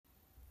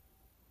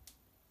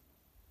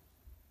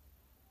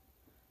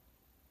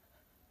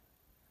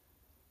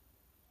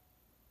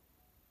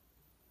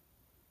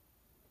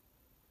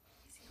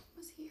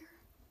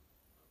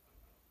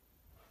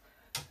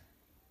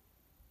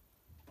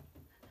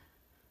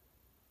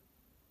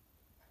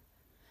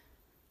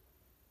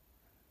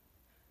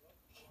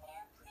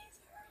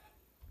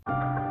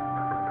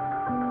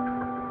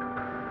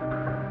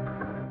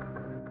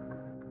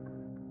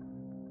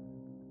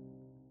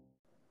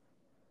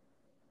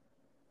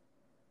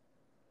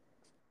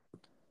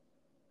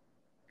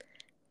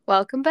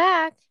Welcome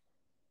back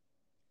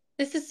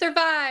This is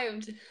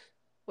Survived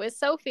with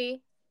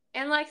Sophie.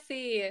 and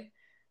Lexi.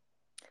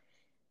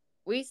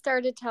 We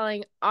started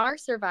telling our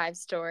Survive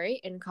story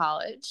in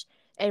college,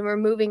 and we're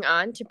moving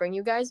on to bring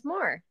you guys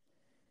more.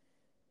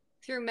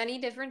 Through many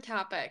different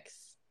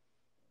topics.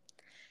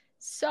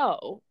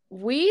 So,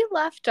 we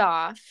left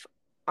off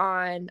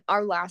on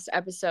our last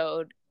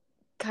episode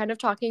kind of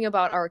talking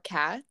about our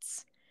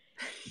cats.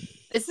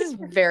 This is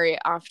very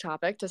off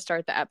topic to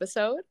start the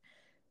episode,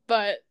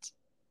 but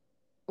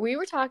we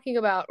were talking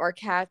about our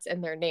cats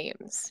and their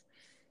names,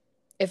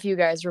 if you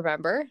guys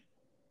remember.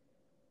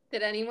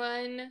 Did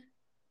anyone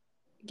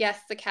guess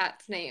the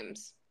cats'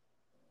 names?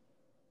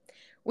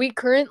 We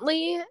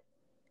currently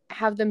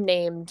have them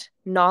named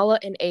Nala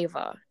and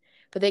Ava,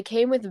 but they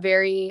came with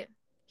very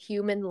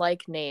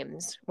human-like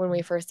names when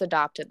we first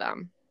adopted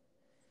them.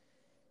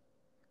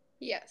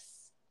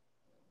 Yes.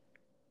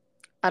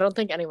 I don't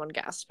think anyone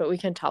guessed, but we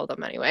can tell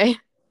them anyway.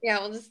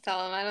 Yeah, we'll just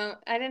tell them.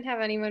 I didn't have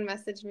anyone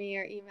message me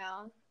or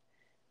email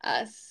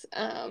us.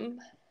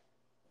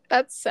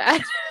 That's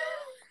sad.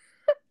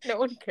 No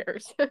one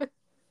cares.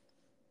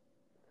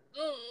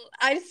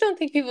 I just don't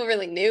think people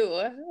really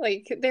knew.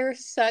 Like, they were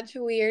such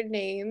weird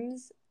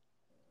names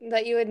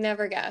that you would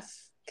never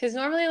guess. Because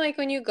normally, like,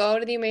 when you go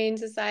to the Humane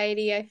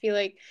Society, I feel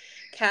like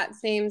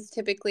cats' names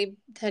typically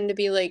tend to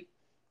be like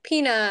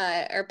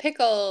Peanut or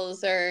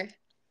Pickles or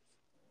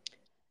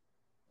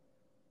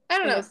I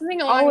don't know,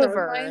 something along those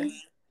Oliver.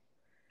 lines.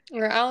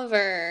 Or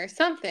Oliver or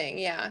something,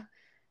 yeah.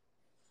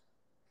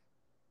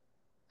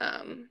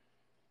 Um,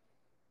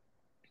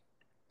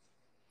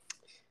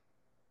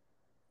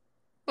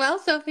 well,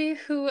 Sophie,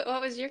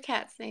 what was your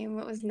cat's name?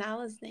 What was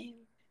Nala's name?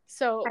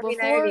 So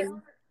I already...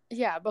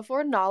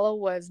 before Nala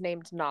was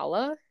named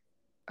Nala,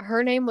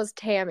 her name was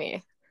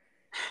Tammy.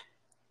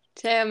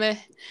 Tammy.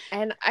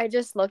 And I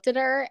just looked at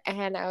her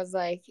and I was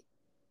like,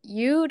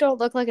 you don't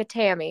look like a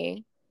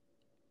Tammy.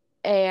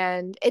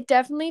 And it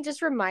definitely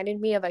just reminded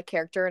me of a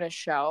character in a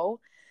show.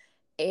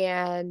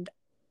 And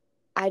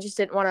I just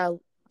didn't want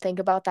to think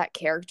about that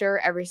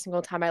character every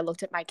single time I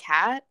looked at my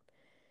cat.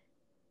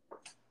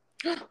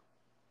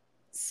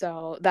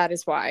 So that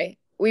is why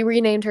we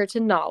renamed her to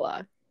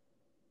Nala.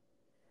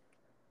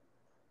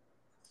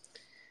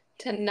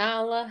 To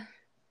Nala.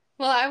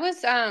 Well, I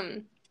was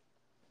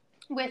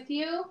with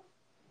you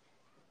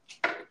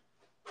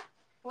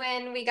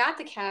when we got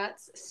the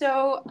cats.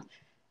 So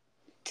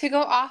to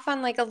go off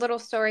on like a little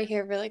story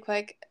here really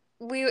quick,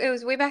 it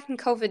was way back in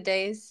COVID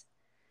days.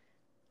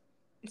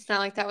 It's not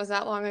like that was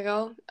that long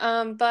ago.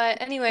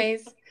 But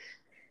anyways,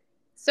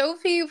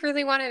 Sophie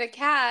really wanted a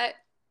cat.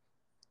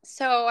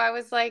 So I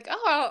was like,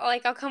 oh,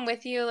 I'll come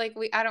with you. Like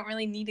I don't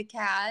really need a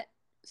cat.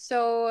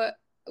 So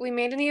we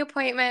made a new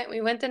appointment. We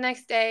went the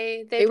next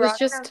day. It was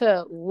just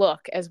to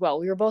look as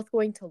well. We were both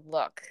going to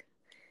look.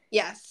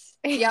 Yes.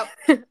 Yep.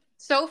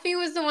 Sophie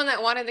was the one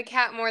that wanted the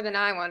cat more than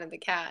I wanted the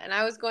cat. And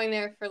I was going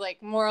there for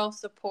like moral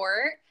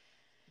support.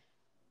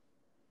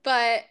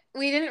 But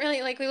we didn't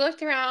really, like, we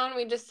looked around.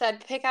 We just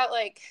said, pick out,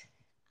 like,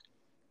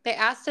 they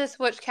asked us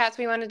which cats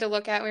we wanted to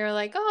look at. We were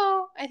like,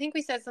 oh, I think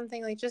we said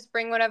something like, just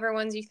bring whatever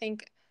ones you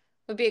think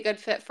would be a good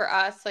fit for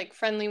us, like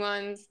friendly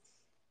ones.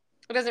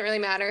 It doesn't really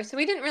matter. So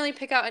we didn't really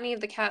pick out any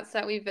of the cats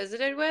that we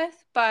visited with,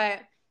 but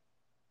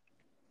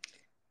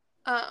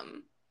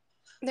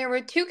there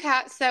were two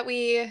cats that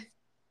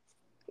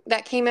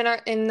came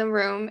in the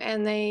room,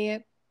 and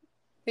we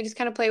just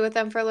kind of played with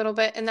them for a little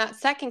bit. And that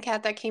second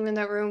cat that came in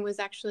the room was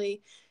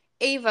actually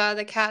Ava,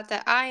 the cat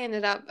that I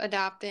ended up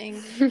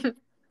adopting.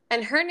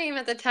 And her name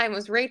at the time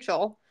was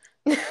Rachel.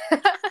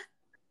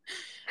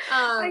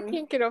 I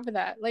can't get over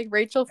that. Like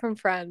Rachel from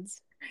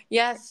Friends.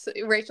 Yes,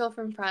 Rachel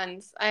from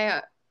Friends.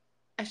 I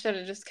should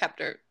have just kept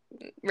her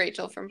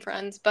Rachel from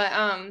Friends. But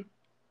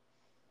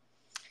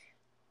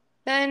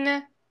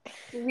then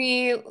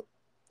we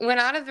went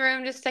out of the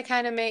room just to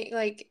kind of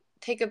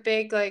take a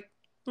big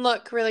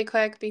look really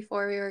quick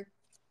before we were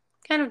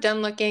kind of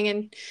done looking.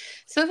 And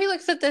Sophie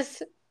looks at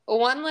this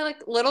one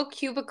little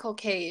cubicle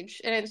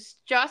cage, and it's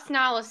just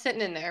Nala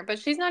sitting in there, but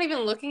she's not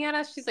even looking at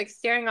us. She's like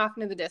staring off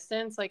into the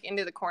distance, like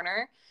into the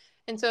corner.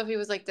 And Sophie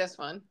was like, this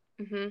one.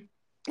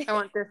 I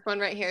want this one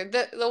right here.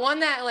 The one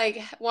that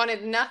like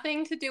wanted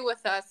nothing to do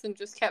with us and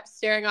just kept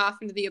staring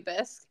off into the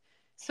abyss.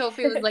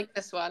 Sophie was like,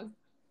 this one.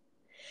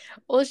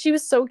 Well, she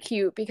was so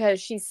cute because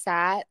she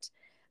sat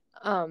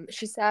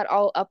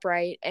all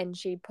upright, and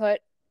she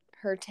put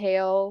her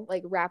tail,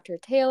 like wrapped her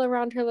tail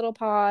around her little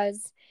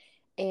paws.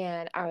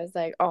 And I was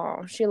like,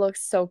 oh, she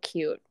looks so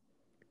cute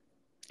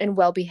and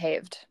well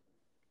behaved.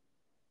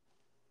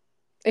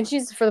 And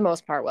she's, for the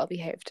most part, well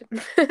behaved.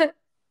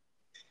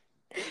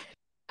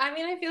 I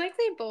mean, I feel like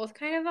they both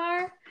kind of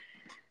are.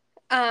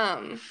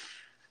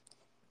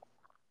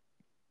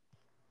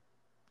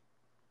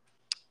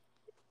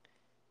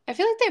 I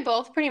feel like they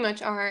both pretty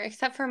much are,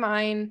 except for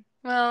mine.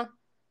 Well,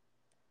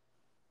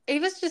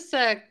 Ava's just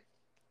a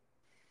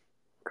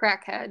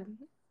crackhead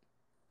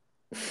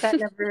that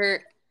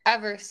never,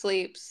 ever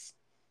sleeps.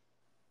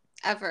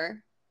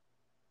 Ever.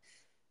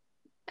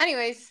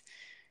 Anyways,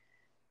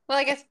 Well,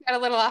 I guess we got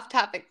a little off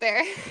topic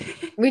there.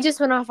 We just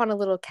went off on a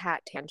little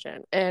cat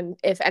tangent. And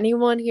if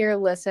anyone here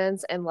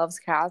listens and loves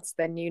cats,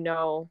 then you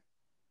know.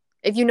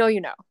 If you know,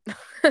 you know.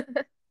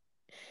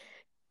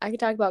 I could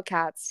talk about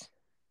cats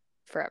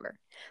forever.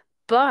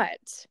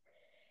 But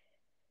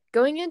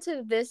going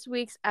into this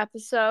week's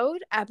episode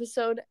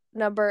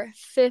number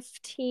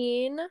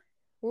 15,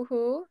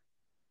 woohoo,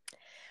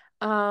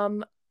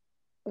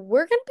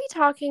 we're going to be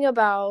talking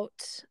about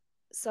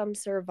some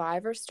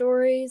survivor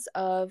stories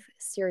of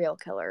serial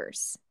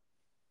killers.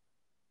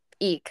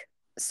 Eek.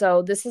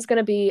 So this is going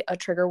to be a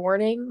trigger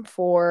warning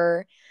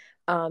for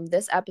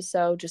this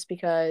episode, just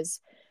because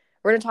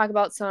we're going to talk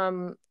about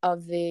some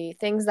of the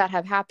things that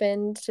have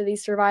happened to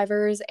these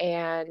survivors,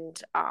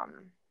 and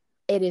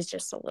it is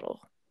just a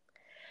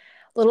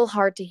little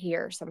hard to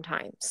hear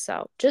sometimes.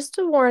 So just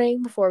a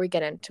warning before we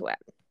get into it.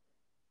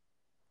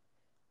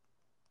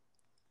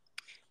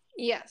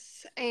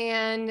 Yes,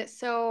 and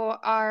so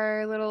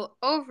our little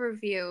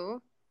overview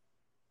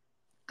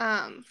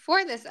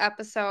for this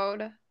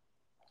episode,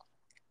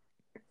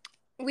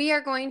 we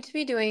are going to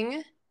be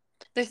doing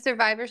the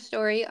survivor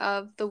story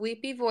of the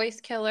weepy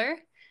voice killer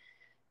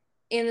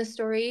and the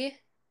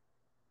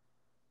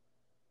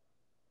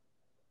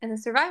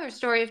survivor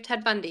story of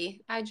Ted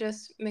Bundy. I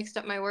just mixed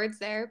up my words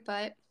there,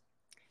 but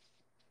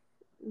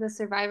the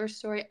survivor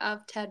story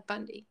of Ted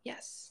Bundy.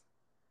 Yes.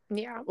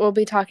 Yeah, we'll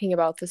be talking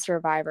about the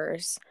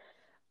survivors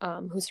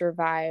who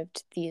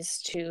survived these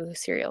two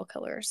serial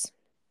killers.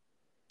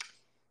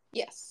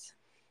 Yes.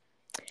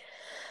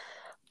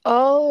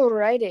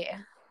 Alrighty.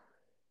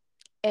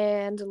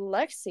 And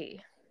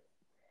Lexi,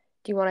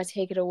 do you want to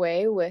take it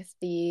away with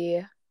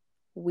the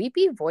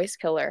weepy voice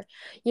killer?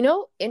 You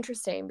know,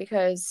 interesting,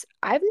 because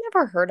I've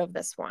never heard of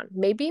this one.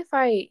 Maybe if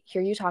I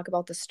hear you talk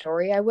about the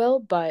story, I will,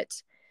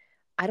 but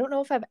I don't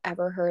know if I've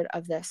ever heard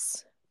of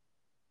this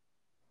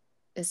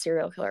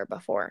serial killer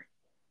before.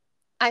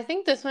 I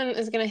think this one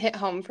is going to hit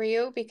home for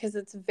you because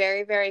it's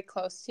very, very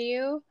close to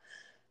you.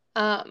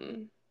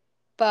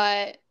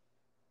 But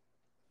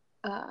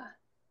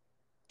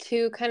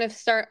to kind of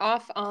start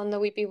off on the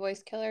weepy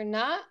voice killer,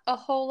 not a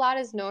whole lot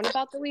is known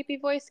about the weepy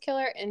voice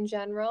killer in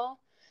general.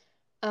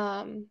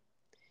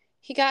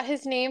 He got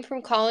his name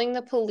from calling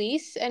the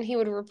police, and he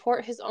would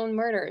report his own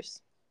murders.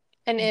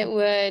 And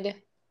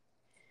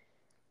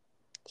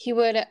he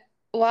would,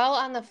 while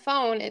on the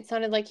phone, it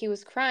sounded like he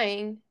was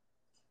crying,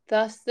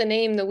 thus the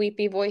name the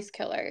weepy voice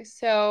killer.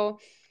 So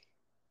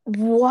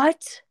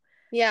What?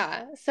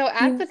 yeah. So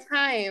at the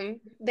time,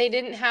 they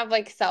didn't have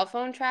like cell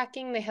phone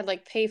tracking. They had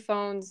like pay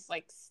phones,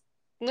 like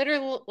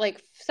literal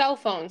like cell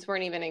phones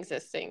weren't even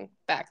existing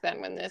back then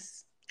when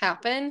this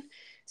happened.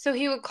 So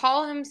he would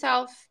call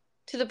himself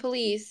to the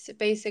police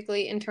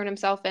basically and turn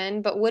himself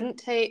in, but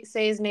wouldn't say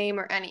his name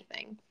or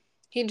anything.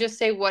 He'd just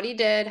say what he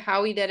did,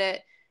 how he did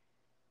it,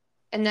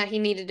 and that he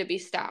needed to be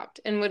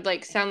stopped, and would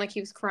like sound like he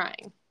was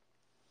crying.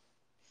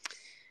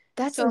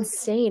 That's So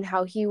insane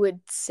how he would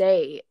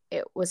say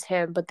it was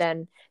him, but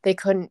then they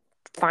couldn't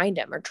find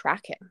him or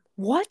track him.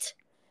 What?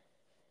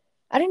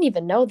 I didn't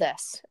even know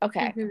this.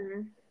 Okay.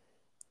 mm-hmm.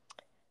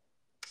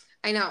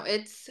 I know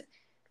it's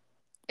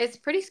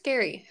pretty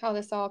scary how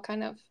this all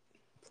kind of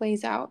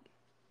plays out.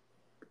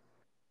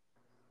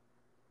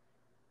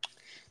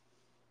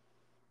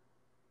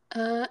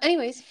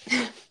 Anyways,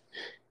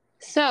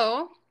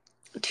 so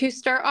to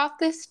start off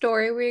this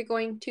story, we're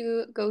going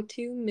to go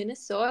to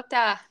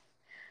Minnesota.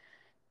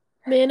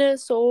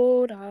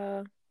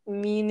 Minnesota.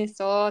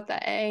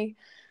 Minnesota, eh?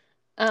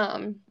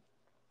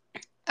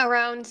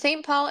 Around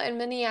St. Paul and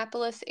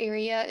Minneapolis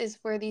area is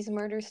where these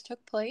murders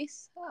took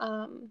place.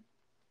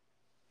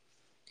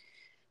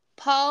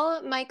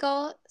 Paul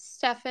Michael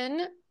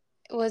Stephan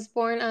was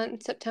born on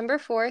September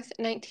 4th,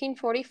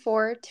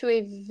 1944, to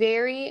a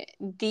very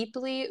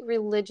deeply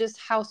religious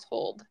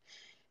household.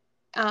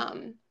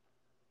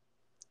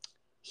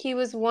 He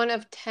was one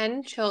of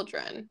 10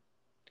 children.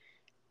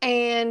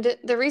 And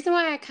the reason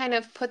why I kind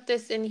of put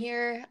this in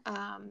here,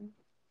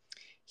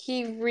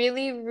 he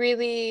really,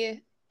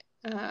 really,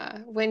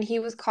 when he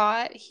was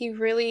caught, he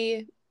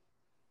really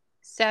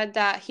said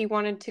that he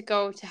wanted to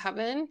go to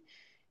heaven.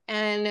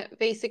 And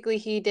basically,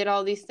 he did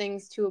all these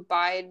things to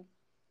abide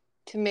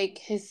to make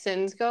his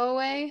sins go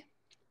away.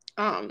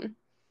 What?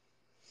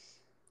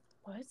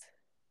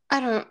 I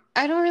don't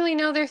really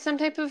know. There's some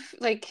type of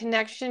like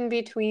connection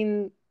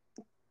between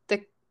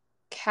the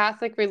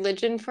Catholic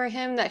religion for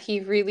him that he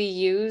really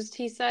used,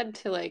 he said,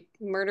 to like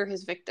murder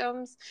his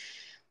victims.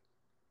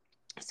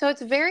 So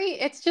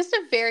it's just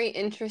a very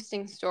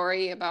interesting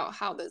story about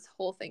how this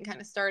whole thing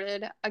kind of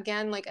started.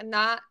 Again, like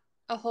not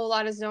a whole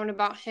lot is known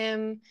about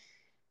him.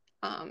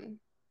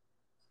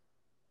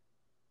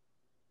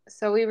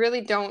 So we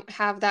really don't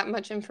have that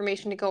much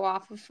information to go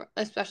off of,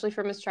 especially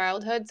from his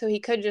childhood. So he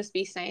could just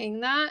be saying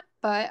that,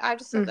 but I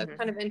just thought that's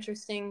kind of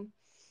interesting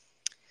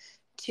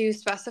to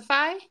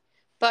specify.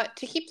 But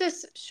to keep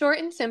this short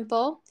and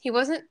simple, he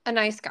wasn't a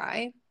nice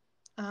guy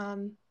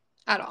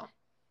at all.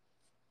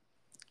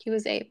 He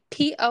was a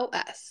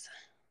POS.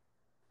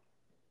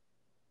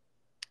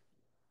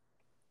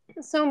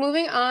 So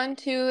moving on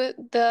to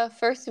the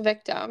first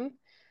victim,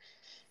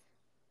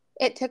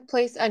 it took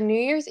place on New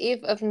Year's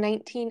Eve of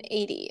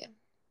 1980.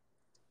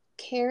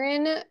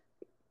 Karen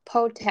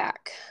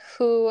Potak,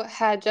 who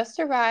had just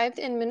arrived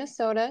in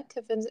Minnesota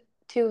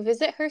to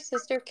visit her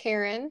sister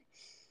Karen,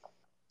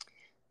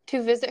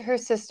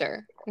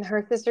 and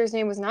her sister's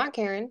name was not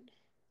Karen.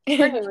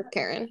 Her name was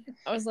Karen.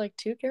 I was like,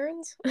 two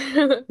Karens?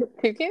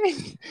 Two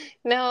Karens?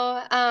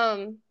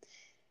 No,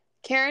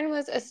 Karen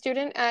was a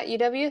student at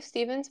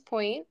UW-Stevens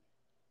Point,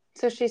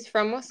 so she's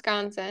from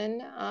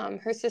Wisconsin.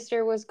 Her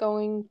sister was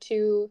going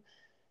to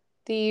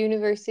the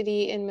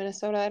university in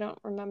Minnesota. I don't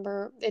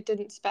remember. It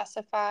didn't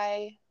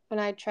specify. When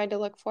I tried to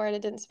look for it,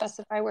 it didn't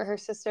specify where her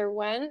sister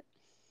went.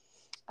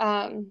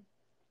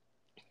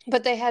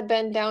 But they had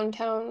been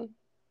downtown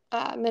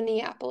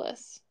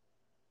Minneapolis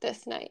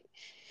this night.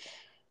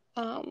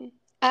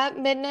 At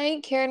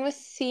midnight, Karen was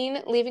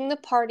seen leaving the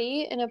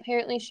party, and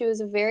apparently she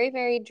was very,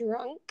 very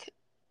drunk.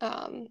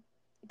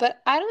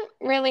 But I don't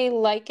really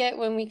like it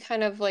when we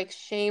kind of like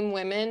shame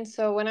women.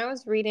 So when I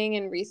was reading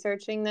and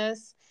researching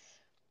this,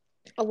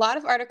 a lot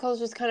of articles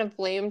just kind of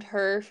blamed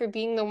her for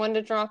being the one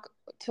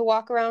to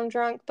walk around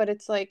drunk, but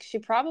it's like she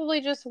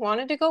probably just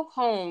wanted to go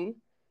home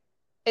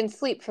and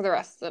sleep for the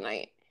rest of the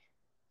night.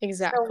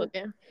 Exactly.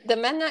 So the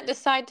men that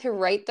decide to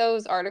write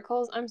those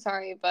articles, I'm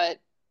sorry, but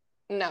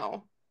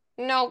no.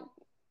 No,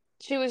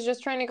 she was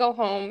just trying to go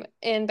home.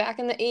 And back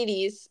in the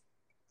 80s,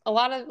 a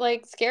lot of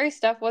like scary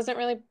stuff wasn't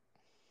really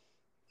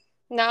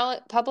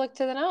public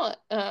to the knowledge.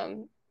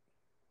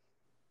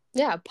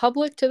 Yeah,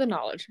 public to the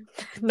knowledge.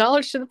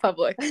 Knowledge to the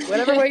public.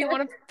 Whatever way you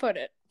want to put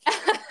it.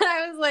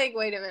 I was like,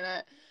 wait a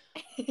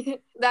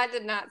minute. That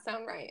did not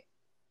sound right.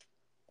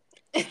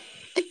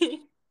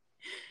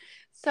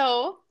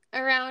 So,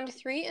 around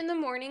 3 in the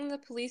morning, the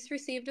police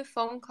received a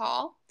phone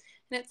call,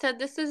 and it said,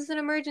 "This is an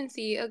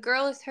emergency. A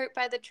girl is hurt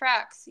by the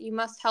tracks. You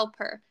must help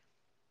her."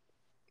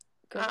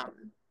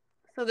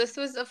 So this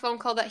was a phone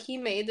call that he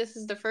made. This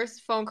is the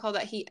first phone call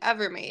that he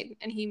ever made,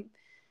 and he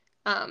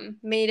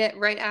made it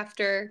right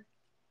after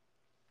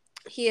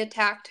he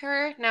attacked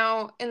her.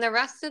 Now, in the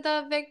rest of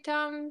the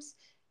victims,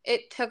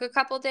 it took a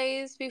couple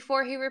days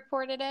before he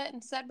reported it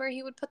and said where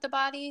he would put the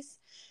bodies.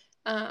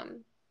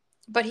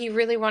 But he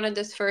really wanted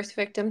this first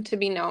victim to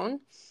be known.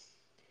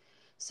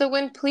 So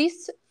when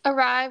police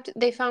arrived,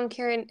 they found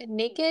Karen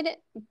naked,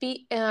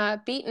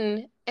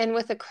 beaten, and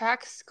with a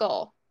cracked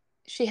skull.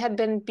 She had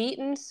been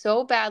beaten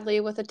so badly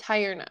with a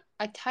tire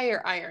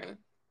iron.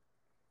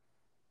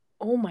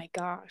 Oh my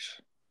gosh.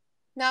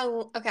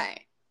 Now,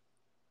 okay,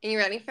 are you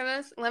ready for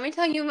this? Let me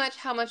tell you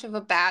how much of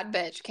a bad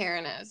bitch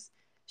Karen is.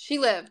 She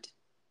lived.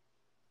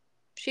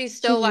 She's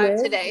still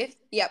alive today.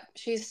 Yep,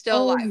 she's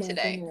still alive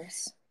today.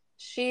 Goodness.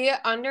 She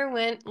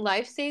underwent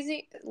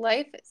life-saving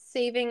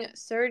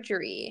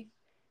surgery,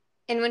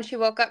 and when she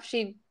woke up,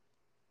 she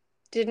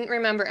didn't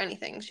remember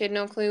anything. She had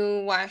no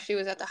clue why she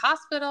was at the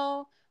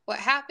hospital, what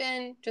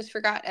happened, just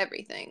forgot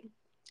everything.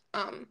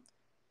 And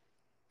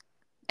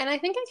I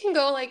think it can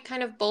go like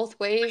kind of both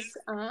ways.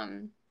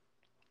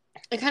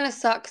 It kind of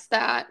sucks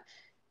that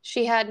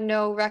she had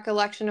no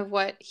recollection of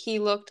what he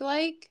looked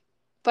like,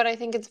 but I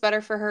think it's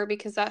better for her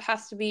because that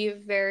has to be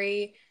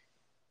very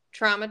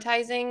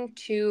traumatizing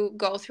to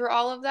go through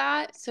all of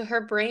that. So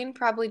her brain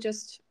probably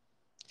just,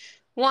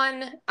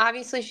 one,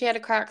 obviously she had a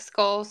cracked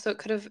skull, so it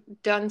could have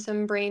done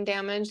some brain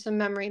damage, some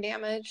memory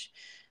damage.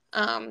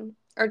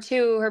 Or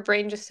two, her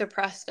brain just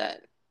suppressed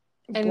it.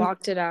 And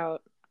blocked it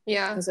out.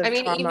 yeah, Because of I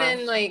mean, trauma.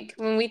 even like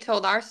when we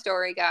told our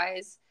story,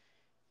 guys,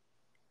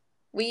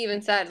 we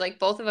even said like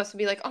both of us would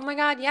be like, "Oh my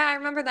God, yeah, I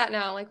remember that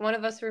now." Like one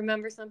of us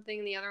remembers something,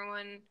 and the other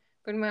one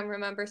would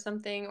remember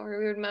something, or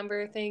we would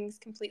remember things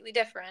completely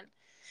different.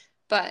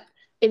 But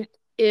it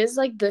is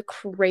like the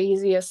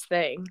craziest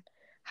thing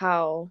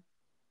how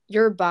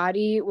your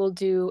body will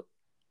do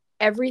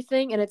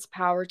everything in its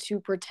power to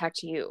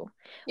protect you.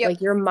 yep,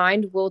 Like your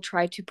mind will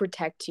try to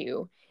protect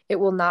you. It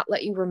will not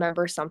let you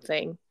remember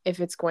something if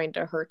it's going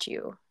to hurt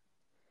you.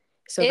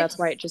 So that's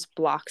why it just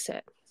blocks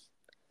it.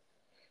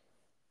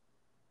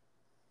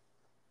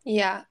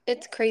 Yeah,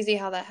 it's crazy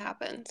how that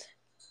happens.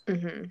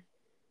 Mm-hmm.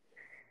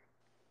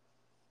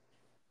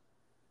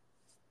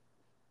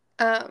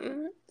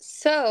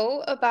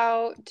 So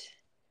about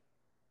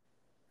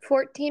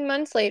 14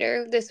 months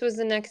later, this was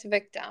the next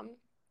victim.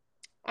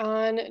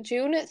 On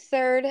June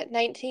 3rd,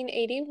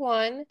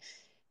 1981,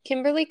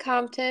 Kimberly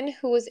Compton,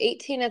 who was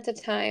 18 at the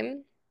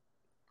time,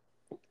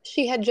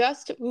 she had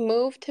just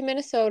moved to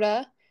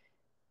Minnesota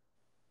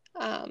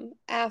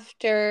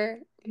after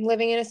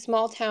living in a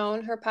small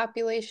town. Her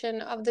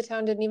population of the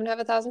town didn't even have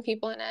 1,000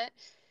 people in it.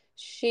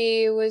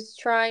 She was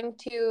trying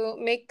to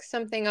make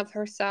something of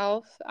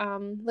herself,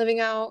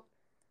 living out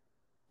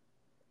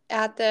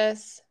at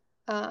this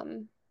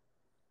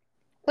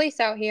place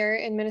out here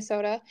in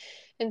Minnesota.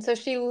 And so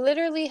she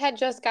literally had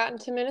just gotten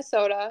to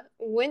Minnesota,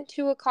 went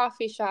to a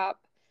coffee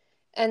shop,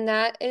 and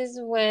that is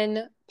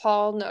when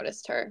Paul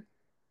noticed her.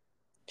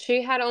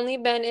 She had only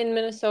been in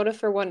Minnesota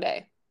for one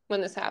day when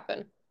this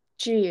happened.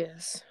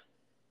 Jeez.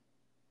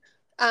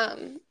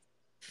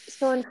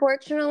 So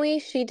unfortunately,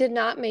 she did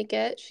not make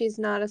it. She's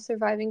not a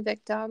surviving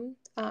victim.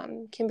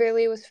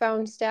 Kimberly was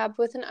found stabbed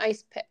with an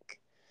ice pick.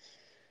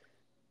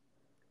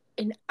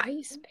 An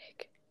ice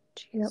pick.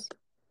 Jeez. Yep.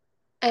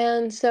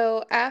 And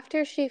so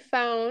after she was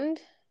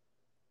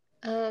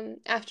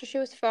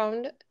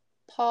found,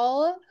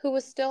 Paul, who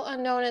was still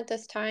unknown at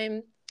this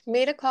time,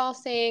 made a call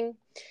saying,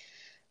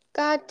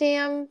 "God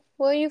damn,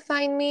 will you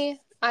find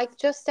me? I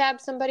just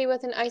stabbed somebody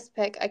with an ice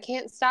pick. I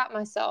can't stop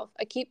myself.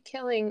 I keep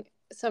killing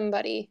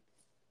somebody."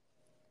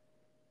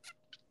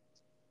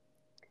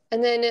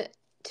 And then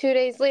 2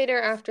 days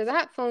later, after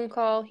that phone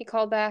call, he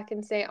called back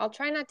and say, "I'll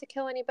try not to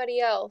kill anybody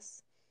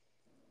else."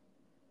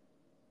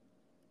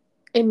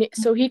 And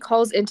so he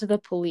calls into the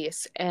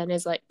police and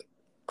is like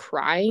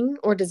crying,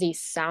 or does he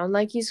sound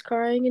like he's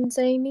crying and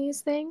saying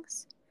these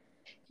things?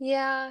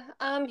 Yeah,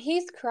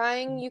 he's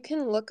crying. You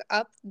can look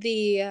up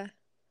the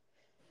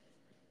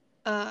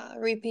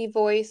repeat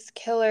voice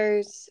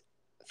killer's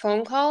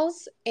phone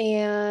calls,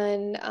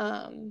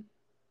 and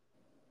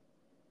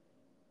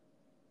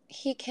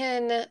he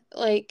can,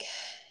 like,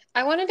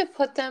 I wanted to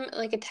put them,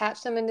 like,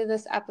 attach them into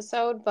this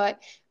episode,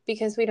 but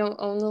because we don't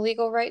own the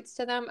legal rights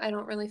to them, I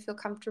don't really feel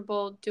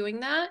comfortable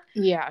doing that.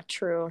 Yeah,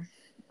 true.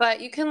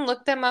 But you can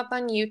look them up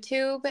on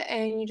YouTube,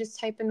 and you just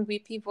type in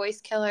weepy voice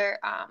killer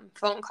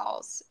phone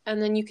calls,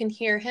 and then you can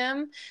hear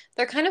him.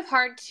 They're kind of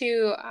hard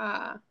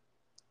to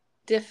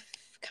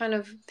kind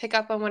of pick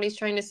up on what he's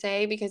trying to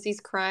say because he's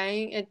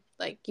crying. It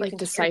you Like can hear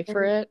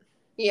decipher him. it.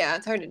 Yeah,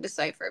 it's hard to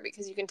decipher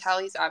because you can tell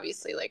he's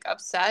obviously like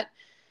upset.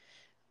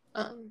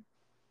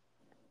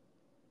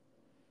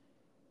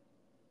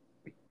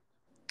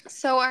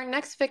 So our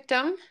next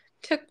victim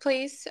took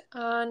place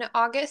on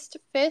August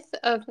 5th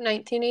of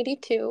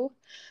 1982.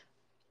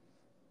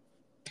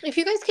 If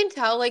you guys can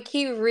tell, like,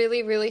 he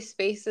really, really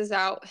spaces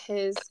out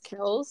his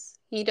kills.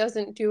 He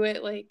doesn't do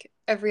it like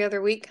every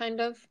other week, kind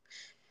of.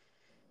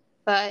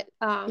 But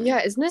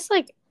Yeah, isn't this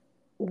like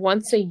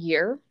once a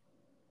year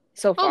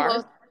so far?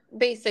 almost,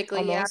 basically,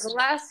 yeah. The Almost.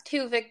 last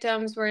two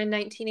victims were in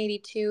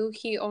 1982.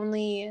 He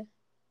only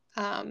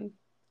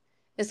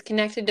is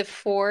connected to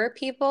 4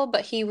 people,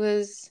 but he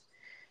was.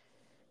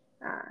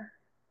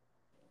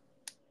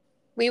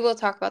 We will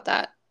talk about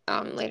that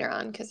later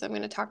on because I'm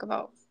going to talk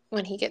about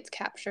when he gets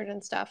captured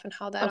and stuff and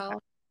how that Okay.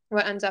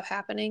 what ends up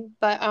happening.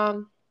 But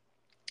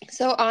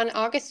so on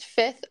August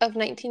 5th of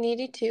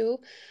 1982,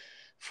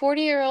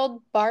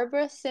 40-year-old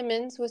Barbara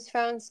Simmons was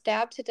found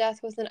stabbed to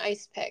death with an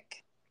ice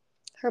pick.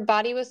 Her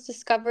body was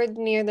discovered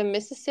near the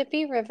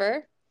Mississippi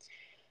River.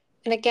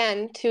 And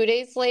again, 2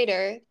 days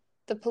later,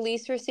 the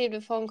police received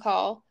a phone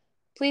call.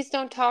 "Please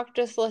don't talk,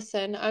 just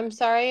listen. I'm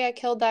sorry I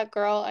killed that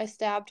girl. I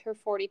stabbed her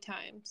 40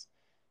 times.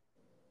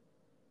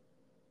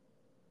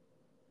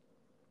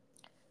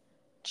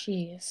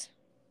 Jeez.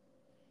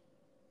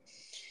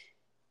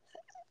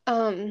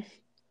 And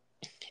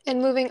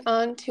moving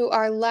on to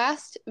our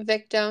last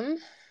victim,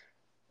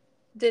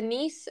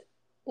 Denise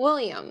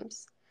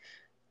Williams,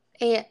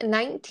 a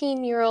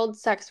 19-year-old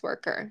sex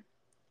worker.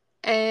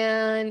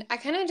 And I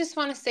kind of just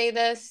want to say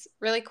this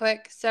really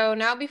quick. So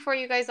now before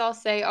you guys all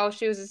say, "Oh,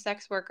 she was a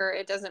sex worker,"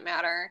 it doesn't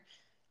matter.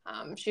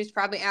 She's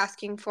probably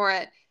asking for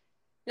it.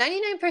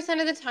 99%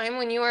 of the time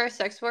when you are a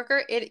sex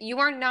worker, you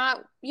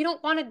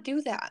don't want to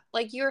do that.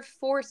 Like, you're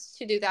forced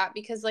to do that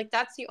because, like,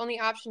 that's the only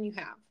option you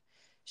have.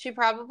 She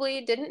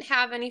probably didn't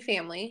have any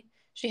family.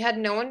 She had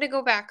no one to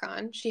go back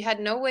on. She had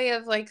no way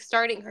of, like,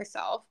 starting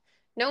herself,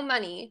 no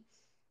money.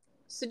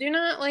 So do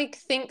not, like,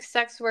 think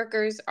sex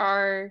workers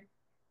are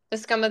the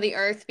scum of the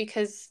earth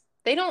because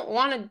they don't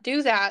want to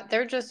do that.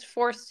 They're just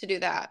forced to do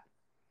that.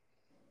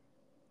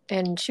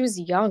 And she was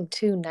young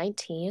too,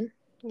 19.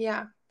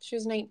 Yeah, she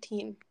was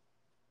 19.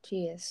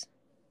 Jeez.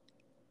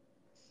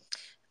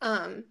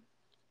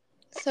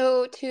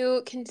 So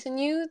to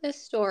continue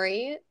this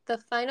story, the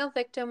final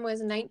victim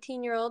was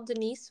 19-year-old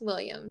Denise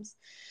Williams,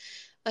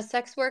 a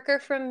sex worker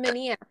from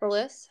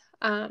Minneapolis.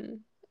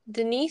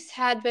 Denise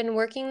had been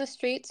working the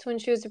streets when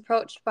she was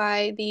approached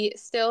by the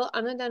still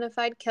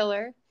unidentified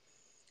killer.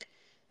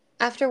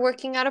 After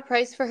working out a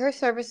price for her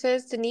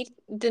services,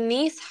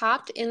 Denise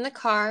hopped in the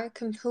car,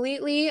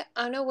 completely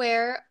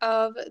unaware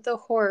of the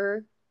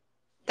horror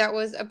that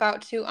was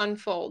about to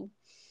unfold.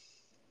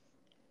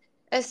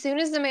 As soon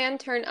as the man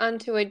turned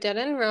onto a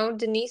dead-end road,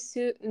 Denise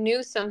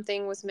knew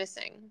something was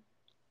missing.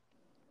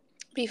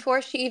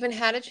 Before she even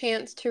had a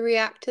chance to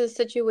react to the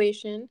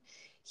situation,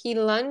 he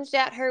lunged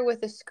at her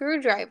with a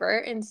screwdriver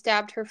and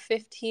stabbed her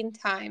 15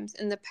 times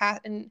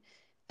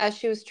as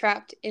she was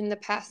trapped in the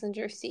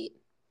passenger seat.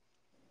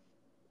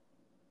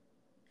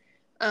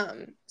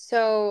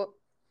 So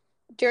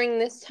during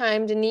this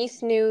time,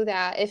 Denise knew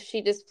that if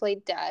she just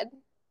played dead,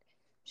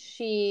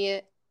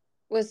 she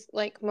was,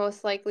 like,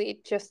 most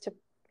likely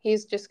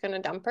he's just gonna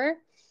dump her.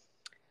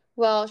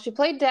 Well, she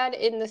played dead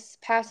in this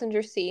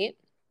passenger seat,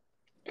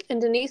 and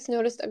Denise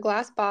noticed a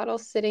glass bottle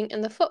sitting in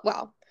the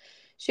footwell.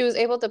 She was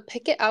able to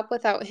pick it up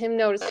without him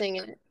noticing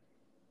it,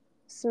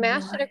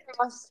 smashed it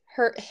across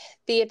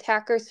the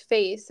attacker's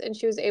face, and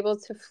she was able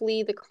to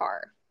flee the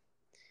car.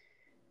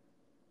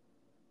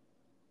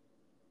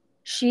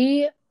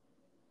 She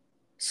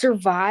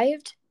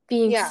survived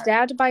being Yeah.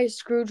 stabbed by a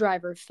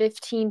screwdriver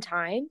 15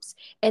 times.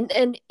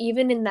 And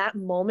even in that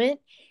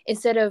moment,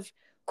 instead of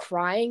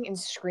crying and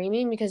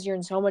screaming because you're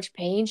in so much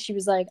pain, she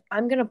was like,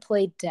 I'm going to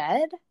play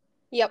dead.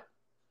 Yep.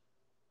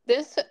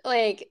 This,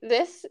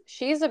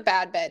 she's a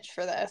bad bitch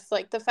for this.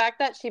 Like, the fact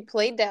that she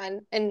played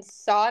dead and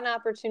saw an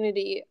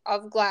opportunity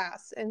of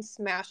glass and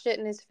smashed it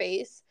in his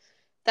face,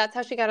 that's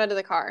how she got out of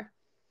the car.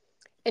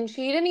 And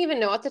she didn't even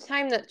know at the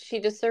time that she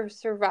just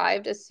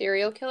survived a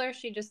serial killer.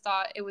 She just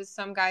thought it was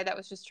some guy that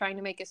was just trying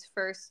to make his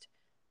first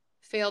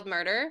failed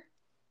murder.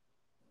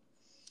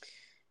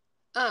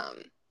 Um,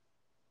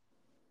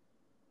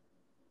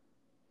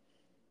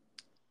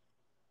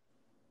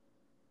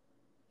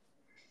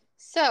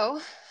 so,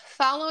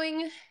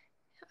 following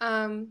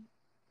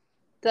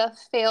the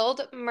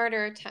failed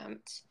murder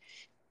attempt,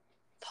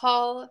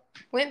 Paul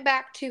went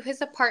back to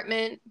his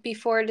apartment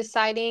before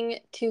deciding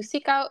to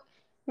seek out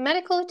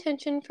medical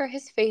attention for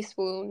his face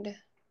wound.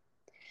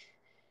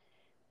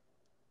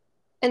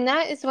 And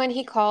that is when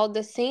he called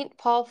the St.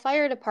 Paul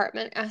Fire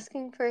Department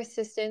asking for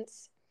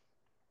assistance.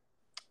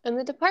 And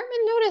the department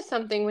noticed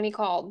something when he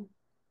called.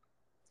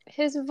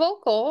 His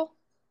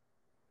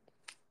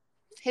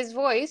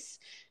voice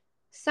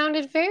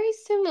sounded very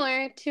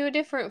similar to a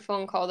different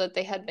phone call that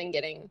they had been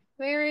getting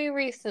very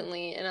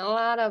recently, and a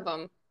lot of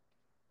them.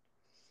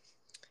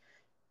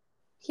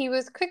 He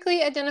was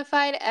quickly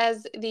identified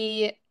as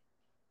the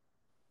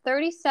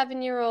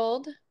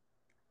 37-year-old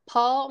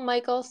Paul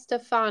Michael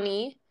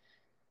Stefani,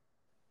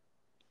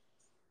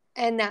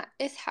 and that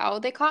is how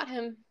they caught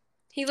him.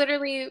 He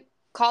literally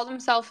called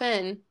himself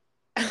in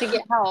to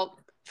get help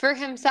for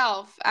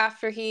himself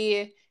after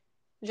he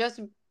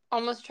just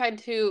almost tried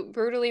to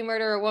brutally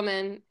murder a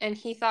woman, and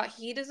he thought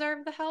he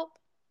deserved the help.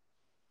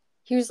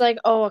 He was like,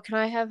 oh, can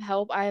I have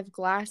help? I have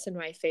glass in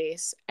my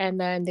face. And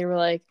then they were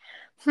like,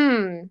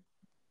 your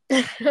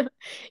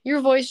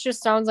voice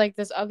just sounds like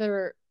this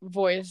other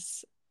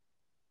voice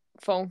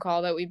phone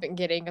call that we've been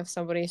getting of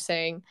somebody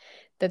saying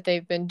that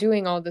they've been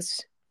doing all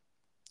this,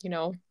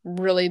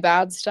 really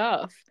bad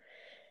stuff.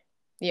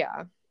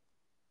 Yeah.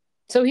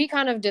 So he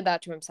kind of did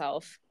that to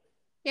himself.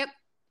 Yep.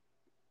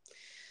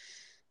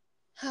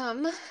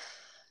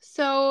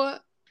 So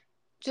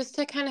just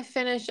to kind of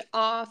finish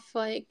off,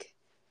 like,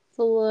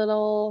 the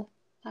little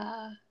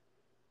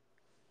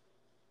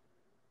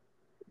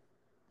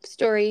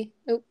story.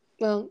 Oh,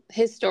 well,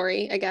 his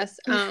story, I guess.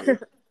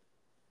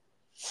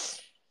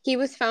 He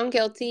was found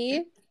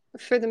guilty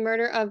for the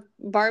murder of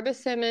Barbara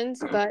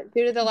Simmons, but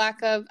due to the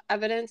lack of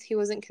evidence, he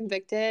wasn't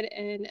convicted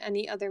in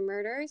any other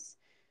murders.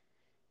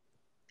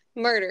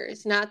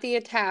 Murders, not the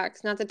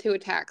attacks, not the 2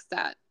 attacks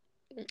that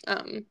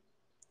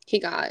he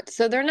got.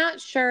 So they're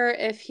not sure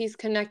if he's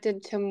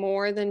connected to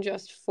more than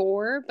just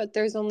 4, but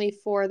there's only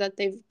 4 that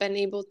they've been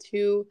able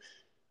to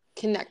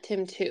connect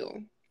him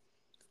to.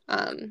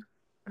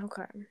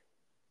 Okay.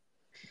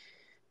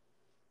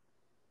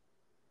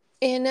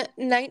 In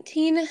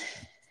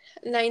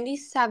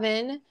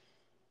 1997,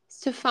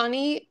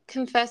 Stefani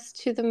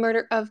confessed to the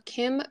murder of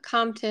Kim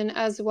Compton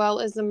as well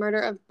as the murder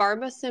of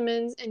Barbara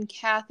Simmons and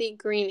Kathy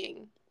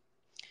Greening.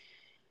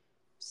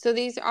 So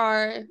these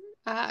are,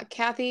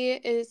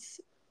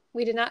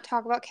 we did not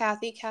talk about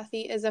Kathy.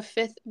 Kathy is a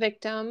 5th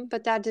victim,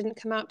 but that didn't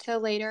come out till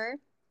later.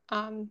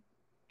 And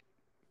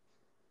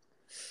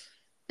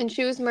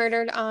she was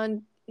murdered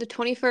on the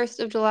 21st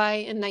of July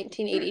in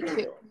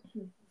 1982.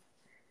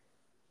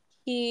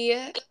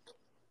 He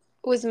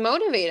was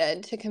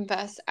motivated to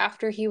confess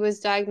after he was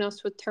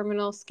diagnosed with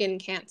terminal skin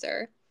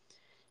cancer.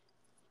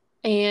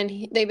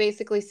 And they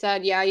basically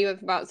said, yeah, you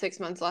have about 6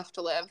 months left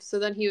to live. So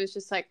then he was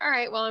just like, all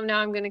right, well, I'm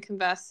going to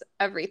confess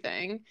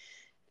everything.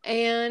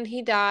 And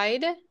he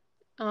died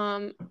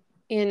in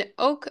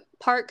Oak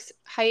Park's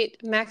Height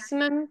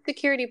Maximum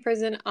Security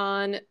Prison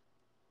on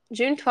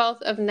June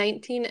 12th of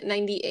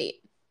 1998.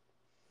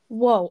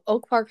 Whoa,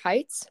 Oak Park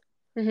Heights?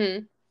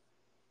 Mm-hmm.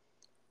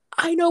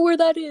 I know where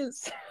that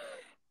is.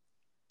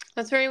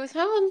 That's where he was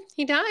held.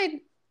 He died.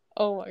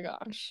 Oh my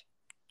gosh.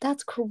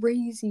 That's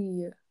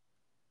crazy.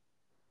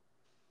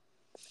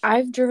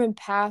 I've driven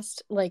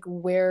past like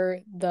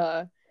where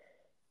that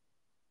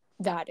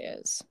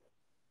is.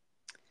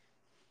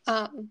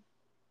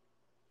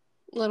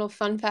 Little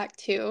fun fact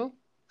too.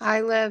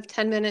 I live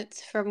 10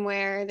 minutes from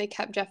where they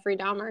kept Jeffrey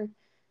Dahmer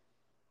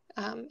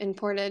in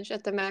Portage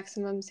at the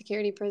maximum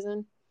security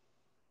prison.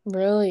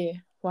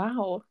 Really?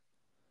 Wow.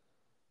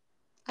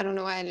 I don't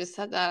know why I just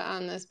said that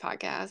on this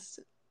podcast.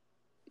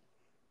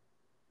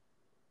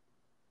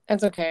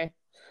 That's okay.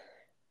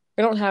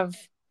 We don't have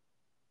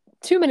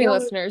too many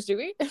listeners, do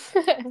we?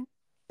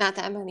 Not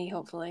that many,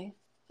 hopefully.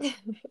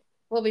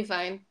 We'll be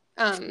fine.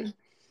 I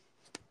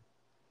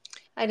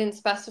didn't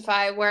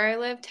specify where I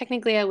live.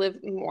 Technically, I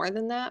live more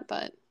than that,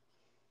 but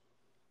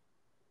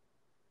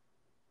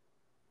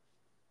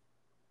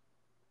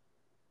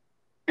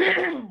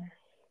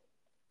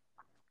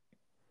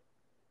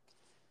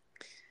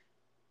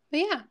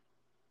yeah.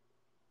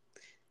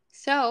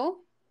 So,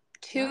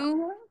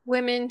 2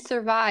 women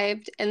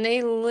survived, and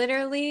they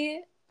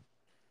literally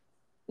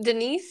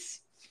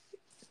Denise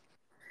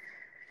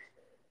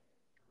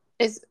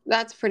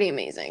that's pretty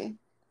amazing.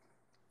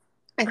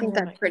 I think Oh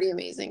that's my pretty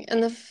amazing.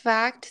 And the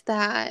fact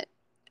that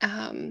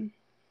um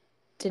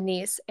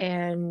Denise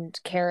and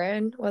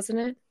Karen, wasn't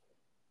it?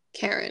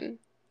 Karen.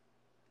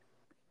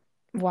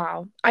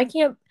 Wow. I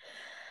can't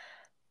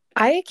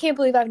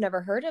believe I've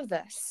never heard of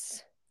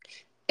this.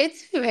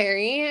 It's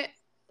very,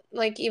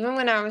 like, even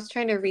when I was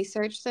trying to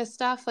research this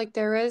stuff, like,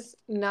 there was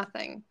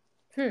nothing.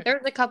 Hmm. There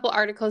was a couple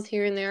articles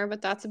here and there,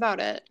 but that's about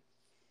it.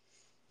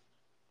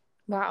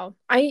 Wow.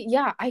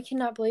 I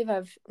cannot believe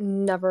I've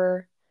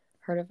never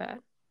heard of it.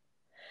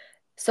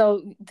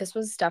 So this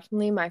was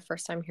definitely my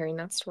first time hearing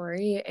that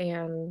story,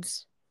 and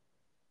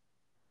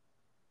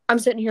I'm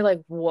sitting here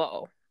like,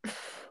 whoa.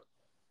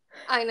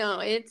 I know,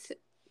 it's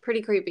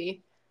pretty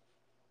creepy.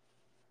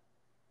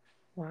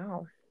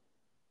 Wow.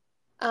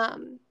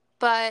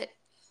 But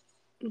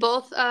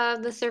both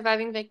of the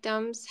surviving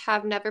victims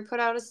have never put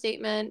out a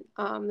statement.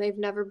 They've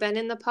never been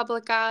in the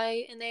public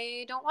eye, and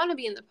they don't want to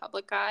be in the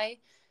public eye.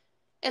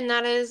 And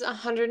that is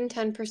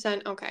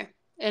 110% okay.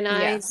 And I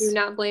do Yes.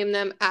 not blame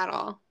them at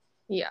all.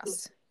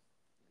 Yes.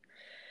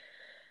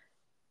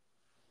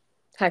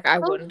 Heck, I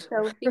Oh, wouldn't.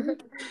 Sophie.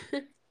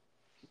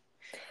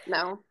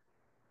 No.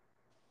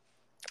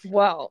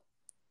 Well,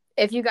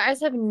 if you guys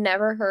have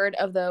never heard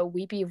of the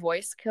weepy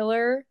voice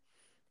killer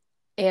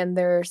and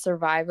their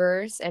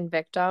survivors and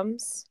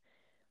victims,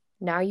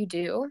 now you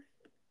do.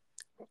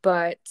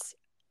 But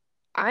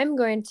I'm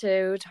going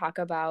to talk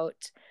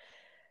about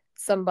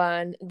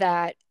someone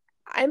that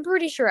I'm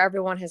pretty sure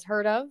everyone has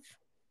heard of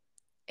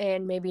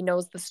and maybe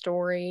knows the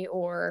story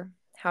or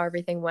how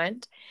everything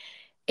went.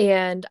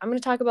 And I'm going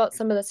to talk about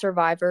some of the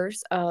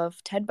survivors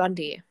of Ted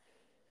Bundy.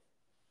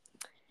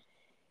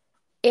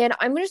 And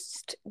I'm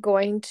just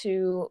going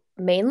to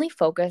mainly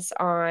focus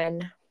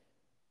on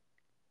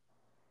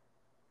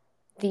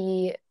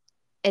the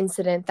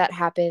incident that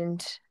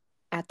happened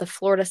at the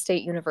Florida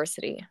State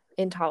University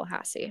in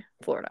Tallahassee,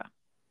 Florida.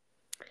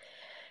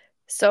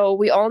 So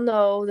we all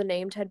know the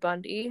name Ted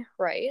Bundy,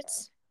 right?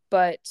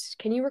 But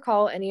can you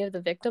recall any of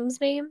the victims'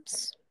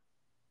 names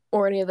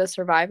or any of the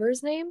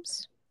survivors'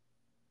 names?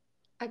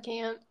 I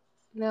can't.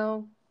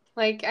 No.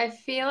 Like, I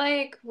feel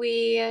like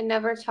we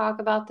never talk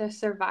about the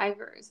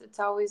survivors. It's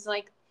always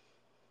like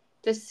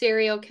the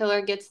serial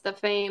killer gets the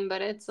fame,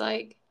 but it's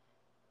like,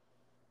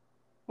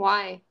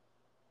 why?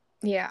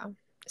 Yeah.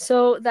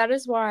 So that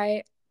is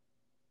why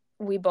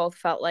we both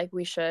felt like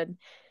we should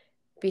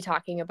be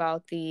talking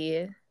about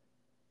the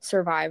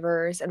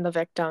survivors and the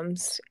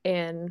victims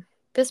in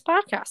this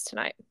podcast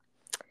tonight.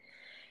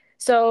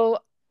 So,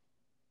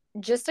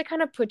 just to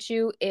kind of put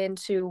you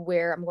into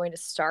where I'm going to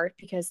start,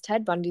 because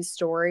Ted Bundy's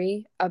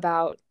story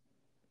about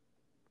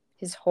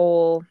his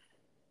whole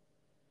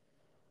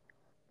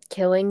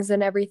killings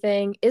and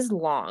everything is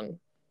long.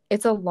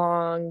 It's a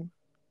long,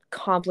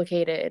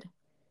 complicated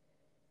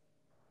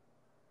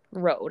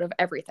road of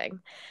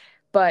everything.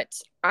 But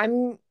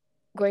I'm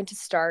going to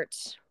start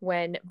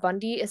when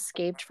Bundy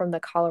escaped from the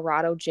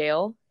Colorado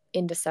jail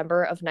in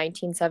December of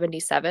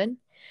 1977.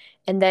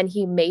 And then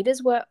he made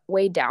his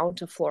way down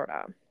to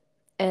Florida.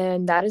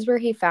 And that is where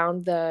he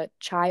found the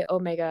Chi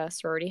Omega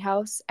sorority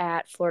house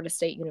at Florida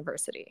State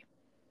University.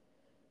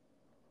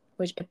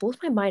 Which it blows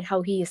my mind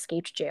how he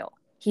escaped jail.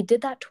 He did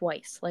that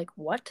twice. Like,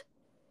 what?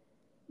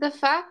 The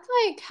fact,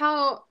 like,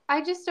 how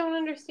I just don't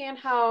understand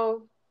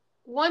how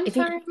one If he,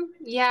 time,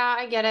 yeah,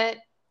 I get it.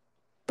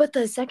 but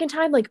the second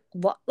time, like,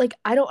 what? Like,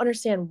 I don't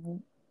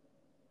understand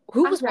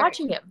who I'm was sorry.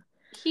 watching him.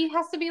 He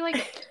has to be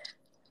like,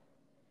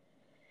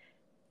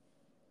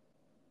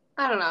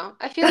 I don't know.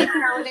 I feel like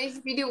nowadays,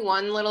 if you do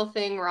one little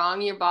thing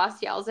wrong, your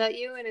boss yells at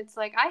you, and it's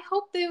like, I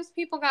hope those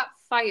people got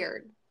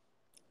fired.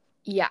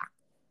 Yeah,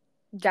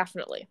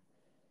 definitely.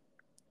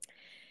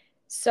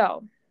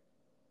 So,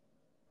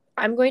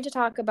 I'm going to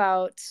talk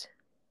about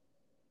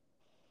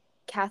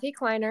Kathy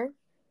Kleiner,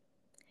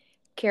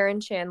 Karen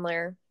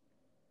Chandler,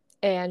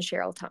 and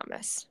Cheryl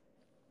Thomas.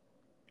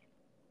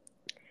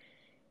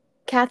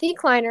 Kathy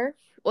Kleiner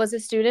was a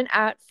student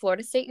at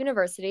Florida State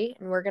University,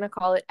 and we're going to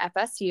call it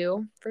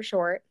FSU for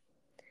short.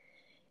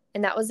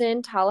 And that was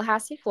in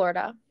Tallahassee,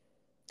 Florida.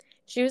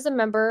 She was a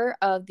member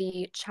of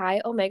the Chi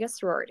Omega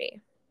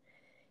sorority.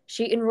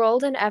 She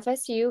enrolled in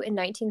FSU in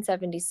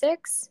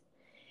 1976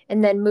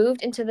 and then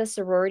moved into the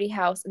sorority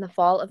house in the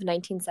fall of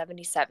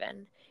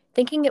 1977,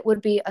 thinking it would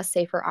be a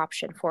safer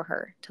option for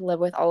her to live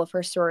with all of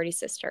her sorority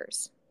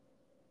sisters.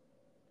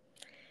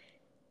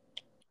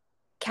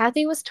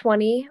 Kathy was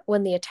 20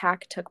 when the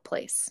attack took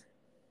place.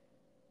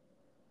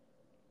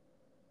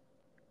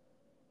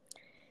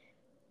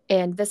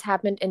 And this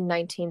happened in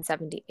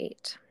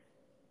 1978.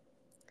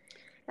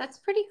 That's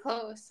pretty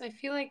close. I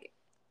feel like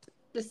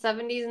the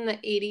 70s and the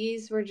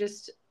 80s were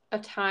just a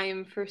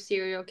time for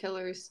serial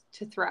killers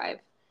to thrive.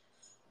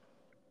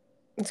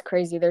 It's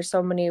crazy. There's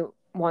so many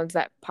ones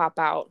that pop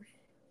out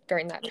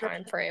during that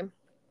time frame.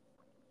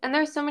 And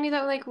there's so many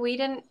that like we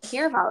didn't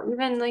hear about.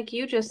 Even like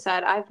you just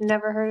said, I've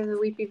never heard of the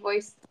weepy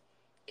voice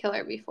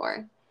killer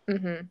before.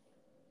 Mm-hmm.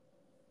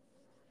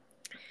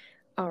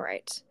 All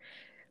right.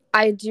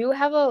 I do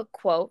have a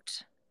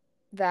quote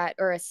that,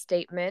 or a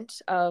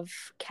statement of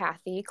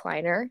Kathy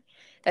Kleiner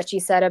that she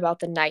said about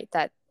the night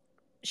that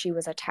she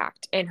was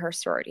attacked in her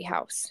sorority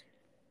house.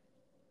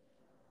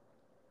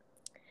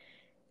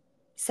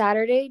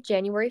 Saturday,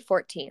 January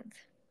 14th.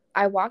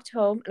 I walked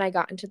home and I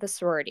got into the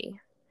sorority.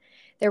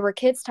 There were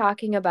kids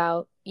talking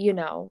about,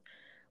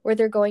 where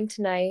they're going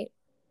tonight,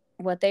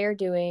 what they are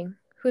doing,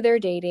 who they're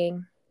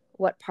dating,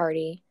 what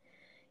party.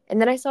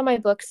 And then I saw my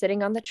book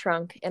sitting on the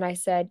trunk and I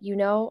said,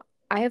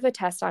 I have a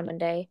test on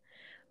Monday.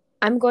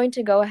 I'm going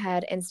to go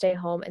ahead and stay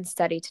home and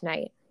study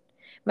tonight.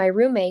 My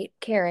roommate,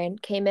 Karen,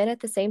 came in at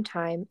the same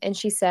time and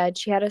she said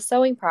she had a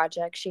sewing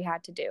project she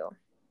had to do.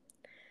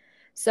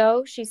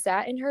 So she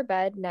sat in her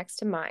bed next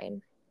to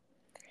mine.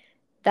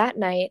 That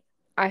night,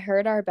 I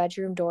heard our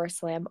bedroom door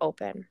slam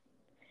open.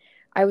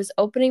 I was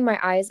opening my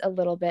eyes a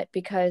little bit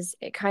because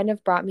it kind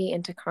of brought me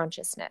into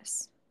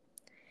consciousness.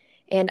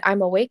 And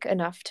I'm awake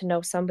enough to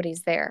know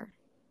somebody's there.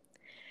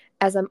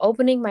 As I'm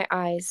opening my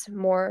eyes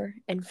more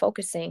and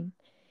focusing,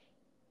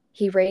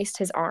 he raised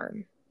his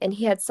arm and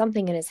he had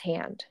something in his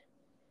hand.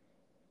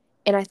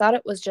 And I thought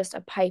it was just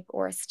a pipe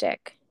or a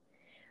stick.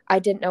 I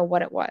didn't know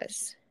what it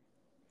was.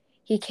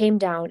 He came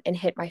down and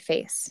hit my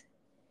face.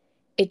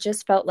 It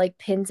just felt like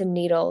pins and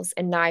needles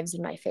and knives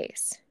in my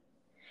face.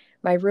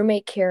 My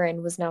roommate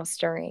Karen was now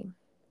stirring.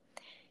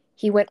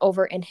 He went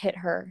over and hit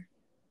her.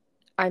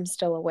 I'm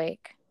still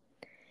awake.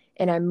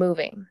 And I'm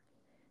moving.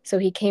 So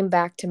he came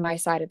back to my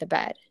side of the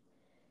bed.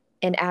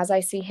 And as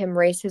I see him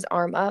raise his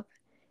arm up,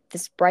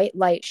 this bright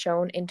light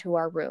shone into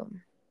our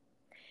room.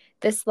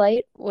 This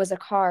light was a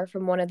car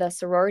from one of the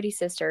sorority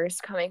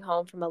sisters coming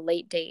home from a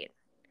late date.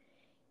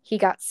 He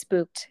got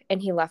spooked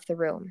and he left the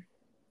room.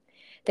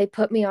 They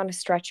put me on a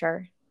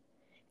stretcher.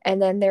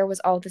 And then there was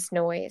all this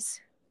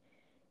noise.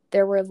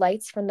 There were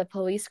lights from the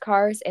police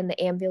cars and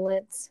the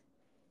ambulance,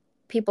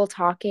 people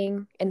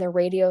talking and the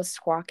radios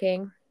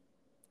squawking.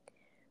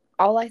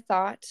 All I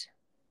thought,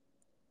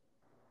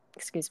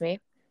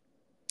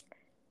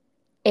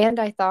 and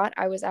I thought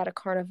I was at a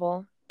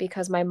carnival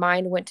because my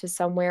mind went to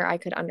somewhere I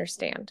could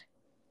understand.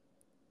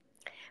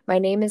 My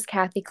name is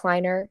Kathy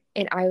Kleiner,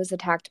 and I was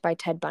attacked by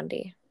Ted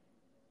Bundy.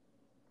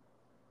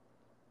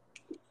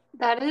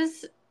 That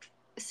is,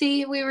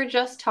 see, we were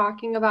just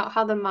talking about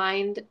how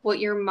what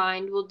your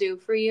mind will do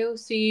for you,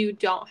 so you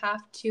don't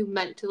have to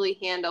mentally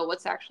handle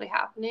what's actually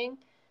happening.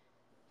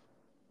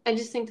 I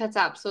just think that's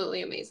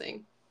absolutely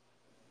amazing.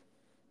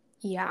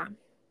 Yeah.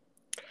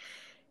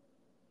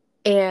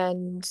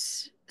 And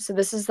so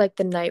this is like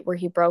the night where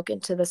he broke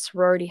into the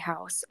sorority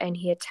house and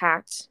he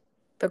attacked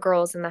the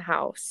girls in the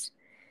house.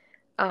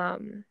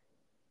 And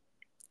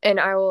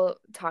I will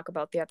talk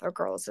about the other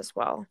girls as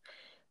well,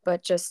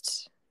 but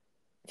just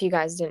if you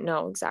guys didn't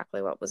know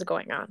exactly what was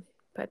going on.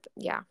 But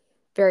yeah,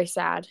 very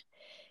sad.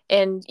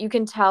 And you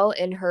can tell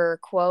in her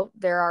quote,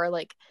 there are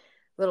like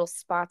little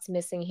spots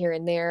missing here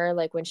and there.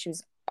 Like when she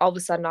was all of a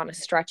sudden on a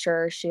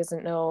stretcher, she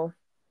doesn't know,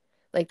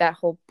 like that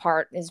whole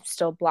part is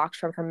still blocked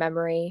from her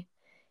memory.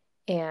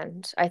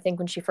 And I think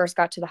when she first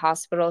got to the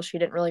hospital, she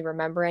didn't really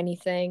remember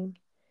anything.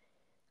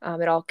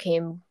 It all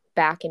came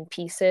back in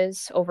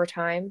pieces over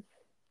time.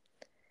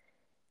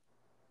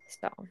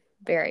 So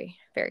very,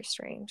 very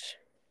strange.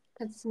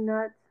 That's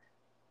nuts.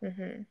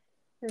 Mm-hmm.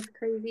 That's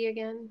crazy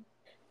again.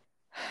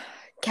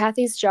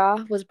 Kathy's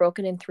jaw was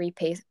broken in three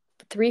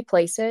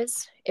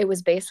places. It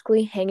was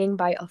basically hanging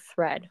by a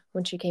thread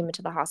when she came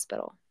into the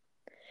hospital.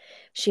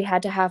 She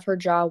had to have her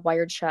jaw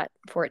wired shut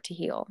for it to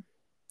heal.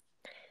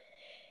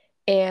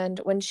 And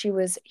when she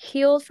was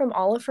healed from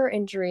all of her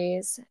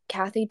injuries,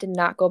 Kathy did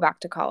not go back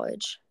to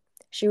college.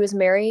 She was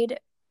married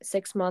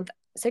 6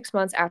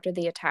 months after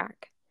the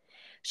attack.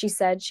 She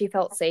said she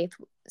felt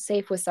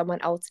safe with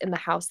someone else in the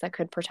house that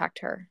could protect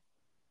her.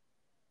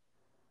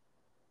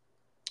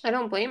 I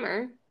don't blame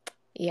her.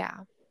 Yeah.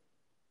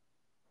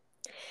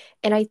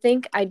 And I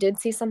think I did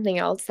see something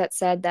else that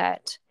said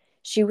that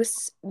she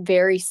was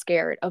very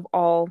scared of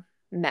all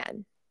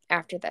men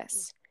after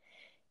this.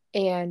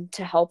 And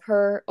to help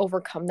her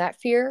overcome that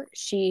fear,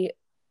 she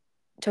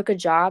took a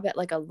job at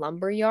like a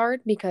lumber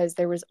yard because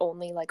there was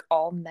only like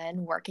all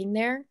men working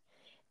there.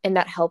 And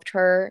that helped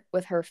her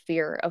with her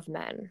fear of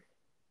men.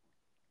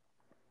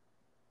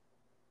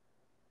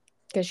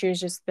 Because she was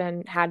just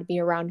then had to be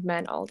around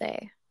men all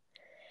day.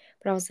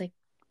 But I was like,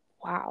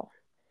 wow.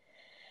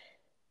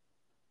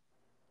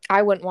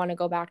 I wouldn't want to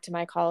go back to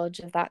my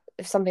college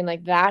if something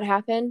like that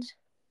happened.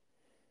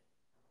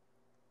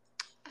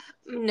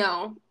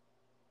 No.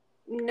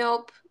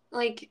 Nope.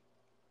 Like,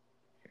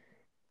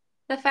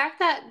 the fact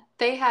that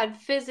they had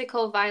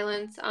physical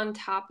violence on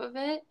top of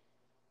it.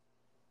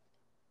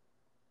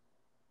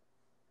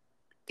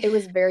 It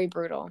was very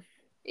brutal.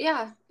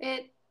 Yeah,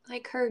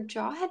 like her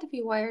jaw had to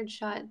be wired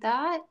shut.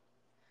 That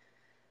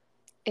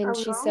And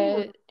she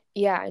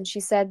alone.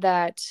 said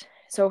that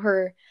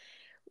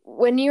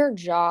when your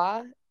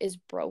jaw is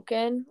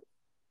broken,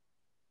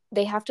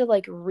 they have to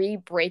like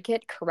re-break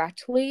it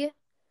correctly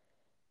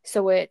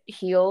so it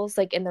heals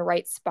like in the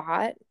right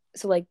spot.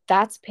 So like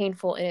that's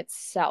painful in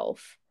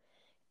itself.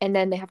 And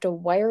then they have to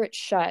wire it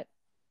shut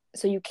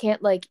So you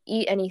can't like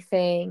eat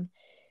anything.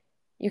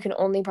 You can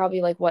only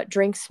probably like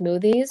drink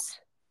smoothies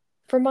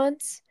for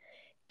months.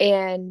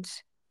 And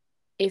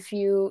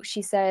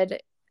she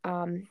said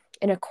in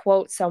a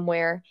quote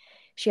somewhere,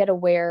 she had to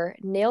wear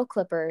nail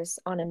clippers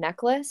on a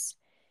necklace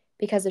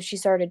because if she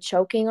started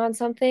choking on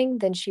something,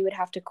 then she would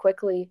have to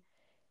quickly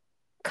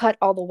cut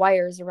all the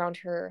wires around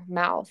her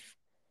mouth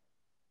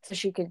so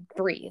she could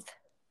breathe.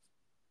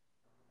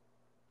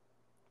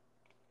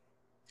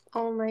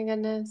 Oh my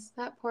goodness,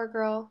 that poor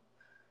girl.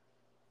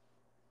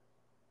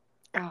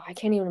 Oh, I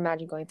can't even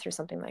imagine going through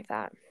something like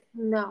that.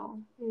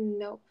 No,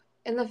 nope.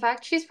 And the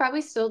fact she's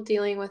probably still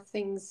dealing with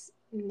things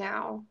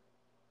now.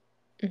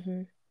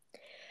 Mm-hmm.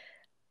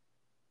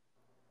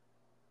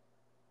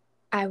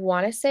 I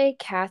want to say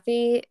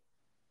Kathy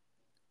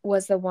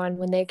was the one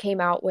when they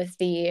came out with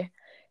the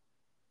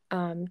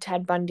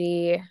Ted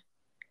Bundy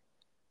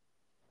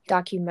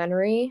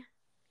documentary.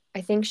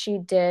 I think she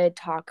did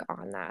talk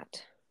on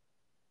that.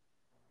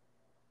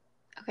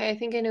 Okay, I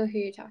think I know who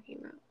you're talking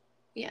about.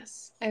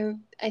 Yes,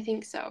 I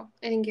think so.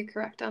 I think you're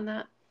correct on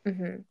that.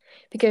 Mm-hmm.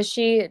 Because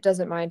she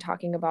doesn't mind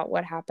talking about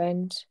what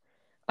happened.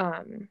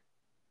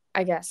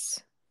 I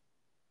guess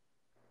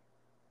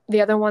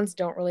the other ones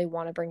don't really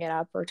want to bring it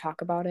up or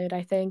talk about it,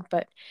 I think.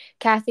 But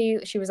Kathy,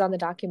 she was on the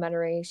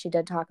documentary. She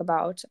did talk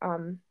about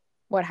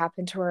what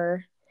happened to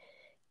her.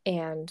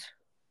 And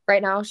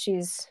right now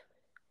she's,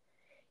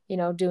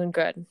 doing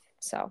good.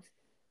 So.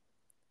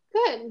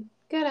 Good,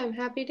 good. I'm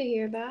happy to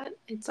hear that.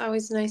 It's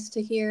always nice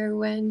to hear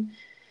when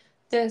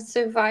the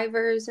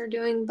survivors are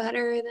doing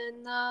better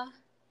than the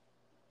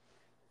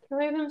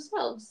killer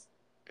themselves.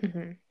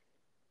 Mm-hmm.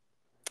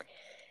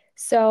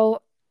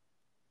 So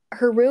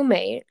her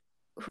roommate,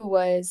 who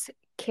was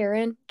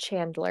Karen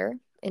Chandler,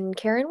 and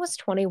Karen was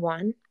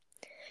 21.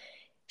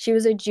 She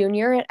was a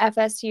junior at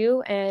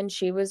FSU, and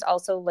she was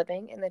also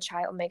living in the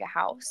Chi Omega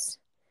house.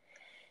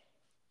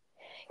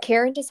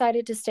 Karen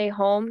decided to stay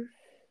home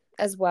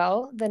as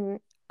well then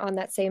on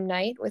that same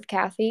night with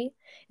Kathy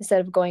instead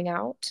of going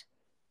out.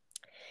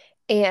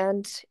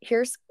 And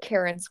here's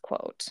Karen's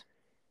quote.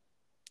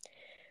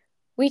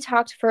 We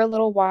talked for a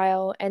little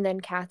while, and then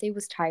Kathy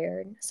was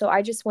tired, so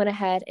I just went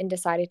ahead and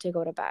decided to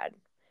go to bed.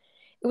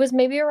 It was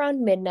maybe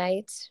around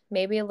midnight,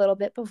 maybe a little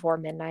bit before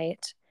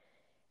midnight.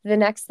 The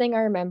next thing I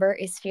remember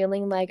is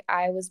feeling like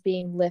I was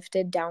being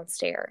lifted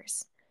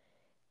downstairs.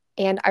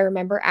 And I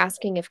remember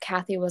asking if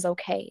Kathy was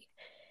okay,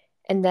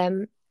 and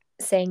them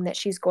saying that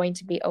she's going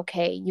to be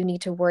okay. You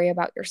need to worry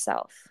about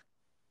yourself.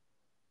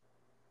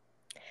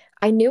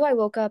 I knew I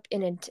woke up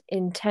in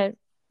intent.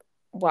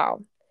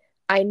 Wow.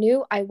 I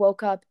knew I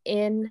woke up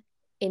in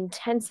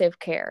intensive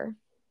care.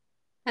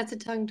 That's a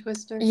tongue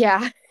twister.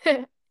 Yeah.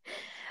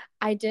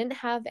 I didn't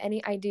have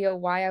any idea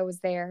why I was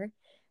there,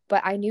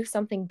 but I knew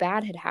something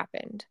bad had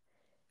happened.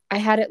 I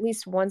had at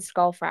least one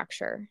skull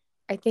fracture.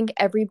 I think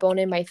every bone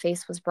in my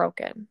face was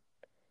broken.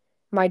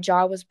 My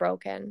jaw was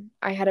broken.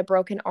 I had a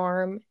broken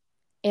arm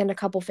and a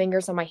couple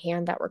fingers on my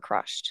hand that were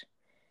crushed.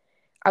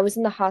 I was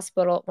in the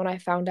hospital when I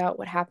found out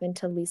what happened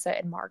to Lisa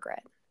and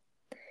Margaret.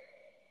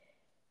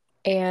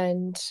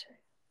 And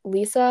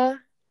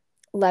Lisa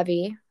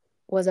Levy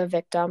was a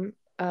victim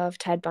of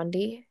Ted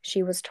Bundy.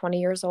 She was 20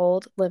 years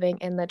old, living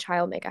in the Chi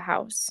Omega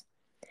house.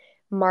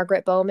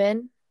 Margaret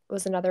Bowman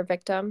was another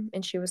victim,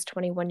 and she was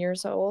 21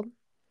 years old.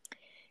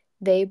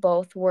 They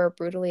both were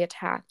brutally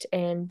attacked,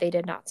 and they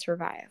did not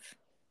survive.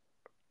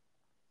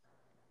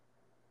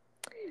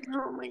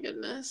 Oh my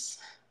goodness.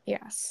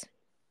 Yes.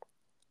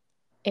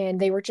 And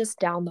they were just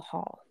down the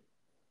hall.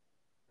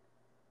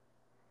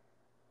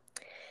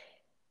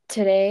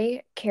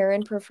 Today,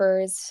 Karen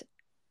prefers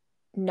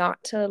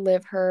not to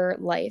live her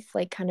life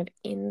like kind of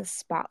in the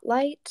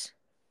spotlight.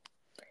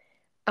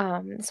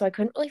 So I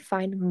couldn't really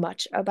find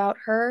much about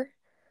her.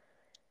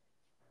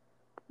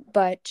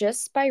 But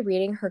just by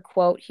reading her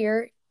quote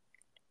here,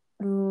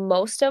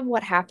 most of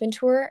what happened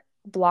to her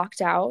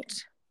blocked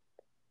out,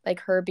 like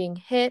her being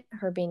hit,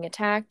 her being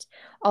attacked.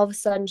 All of a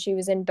sudden, she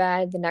was in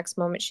bed. The next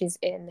moment, she's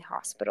in the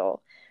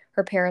hospital.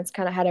 Her parents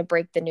kind of had to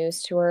break the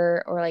news to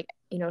her, or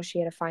she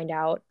had to find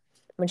out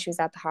when she was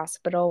at the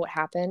hospital what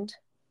happened.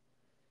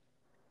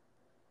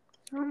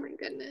 Oh my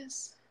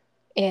goodness.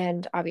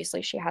 And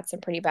obviously, she had some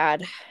pretty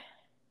bad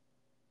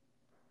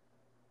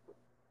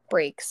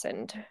breaks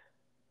and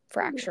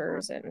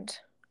fractures and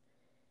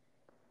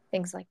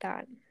things like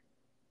that.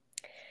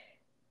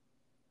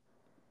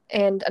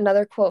 And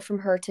another quote from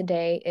her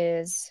today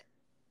is,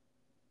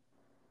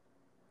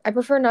 I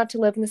prefer not to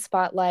live in the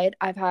spotlight.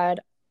 I've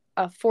had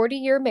a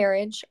 40-year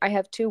marriage. I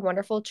have 2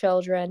 wonderful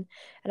children,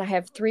 and I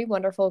have 3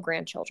 wonderful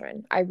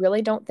grandchildren. I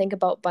really don't think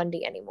about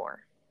Bundy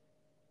anymore.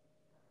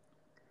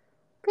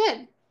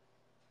 Good.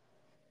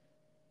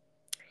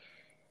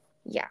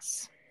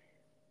 Yes.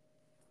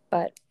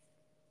 But,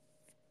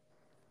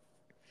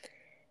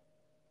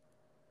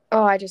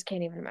 I just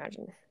can't even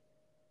imagine.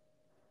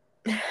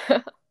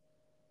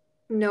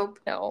 Nope.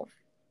 No.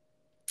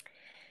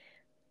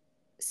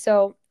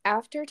 So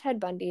after Ted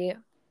Bundy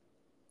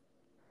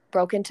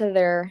broke into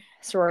their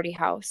sorority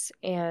house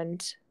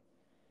and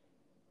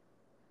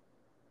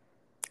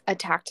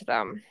attacked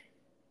them.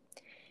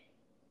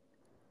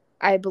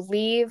 I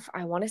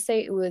want to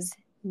say it was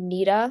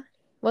Nita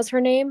was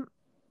her name.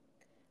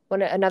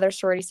 Another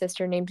sorority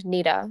sister named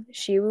Nita.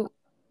 She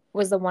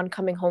was the one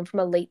coming home from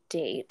a late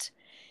date,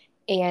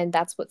 and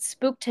that's what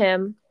spooked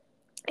him,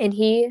 and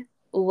he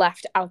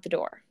left out the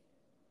door.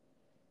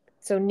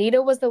 So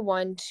Nita was the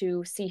one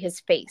to see his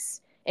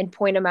face and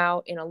point him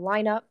out in a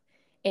lineup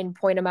and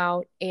point him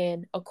out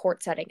in a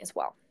court setting as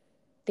well.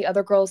 The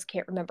other girls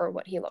can't remember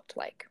what he looked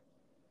like.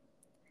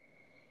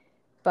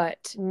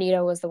 But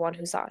Nita was the one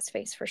who saw his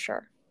face for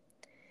sure.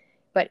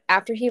 But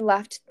after he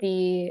left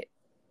the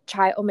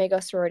Chi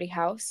Omega sorority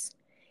house,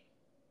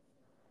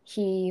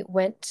 he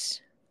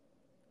went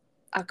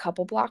a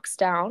couple blocks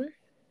down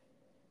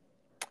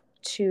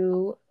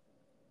to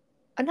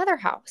another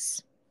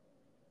house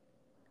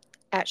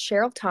at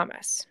Cheryl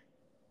Thomas.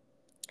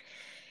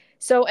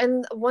 So,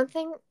 and one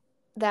thing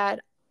that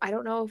I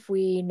don't know if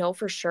we know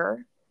for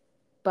sure,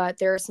 but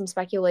there's some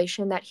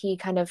speculation that he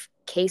kind of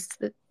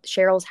cased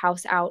Cheryl's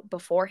house out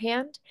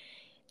beforehand,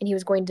 and he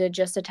was going to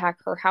just attack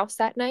her house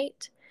that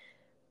night.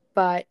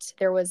 But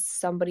there was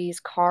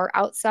somebody's car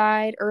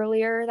outside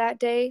earlier that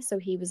day, so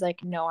he was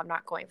like, no, I'm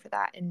not going for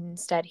that. And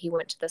instead, he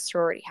went to the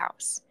sorority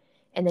house,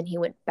 and then he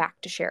went back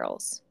to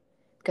Cheryl's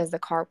because the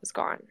car was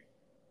gone,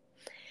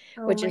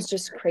 which is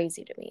just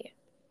crazy to me.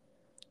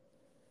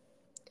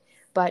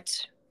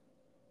 But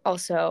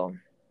also,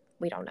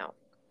 we don't know.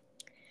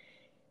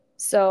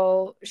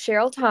 So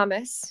Cheryl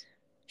Thomas,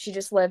 she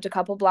just lived a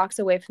couple blocks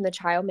away from the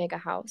Chi Omega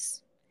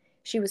house.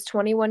 She was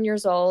 21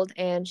 years old,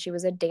 and she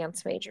was a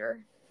dance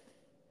major,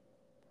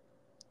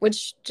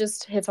 which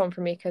just hits home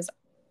for me because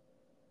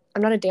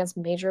I'm not a dance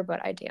major,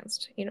 but I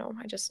danced.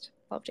 I just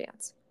love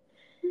dance.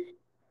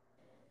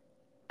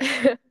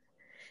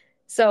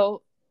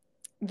 So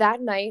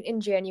that night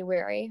in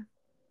January,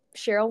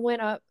 Cheryl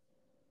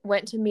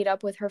went to meet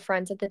up with her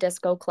friends at the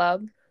disco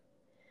club.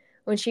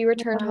 When she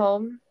returned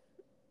home,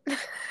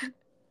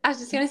 I was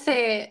just gonna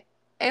say,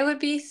 it would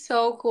be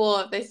so cool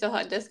if they still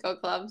had disco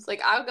clubs.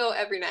 Like, I would go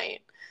every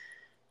night.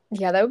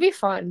 Yeah, that would be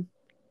fun.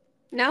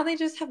 Now they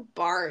just have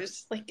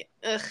bars. Like,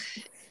 ugh.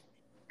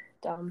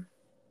 Dumb.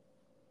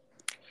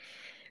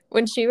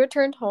 When she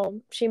returned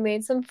home, she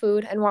made some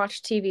food and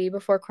watched TV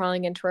before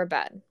crawling into her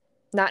bed,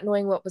 not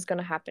knowing what was going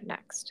to happen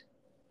next.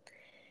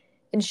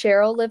 And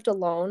Cheryl lived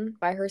alone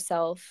by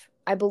herself.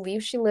 I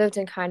believe she lived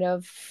in kind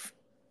of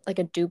like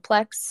a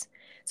duplex.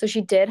 So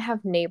she did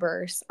have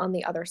neighbors on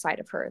the other side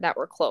of her that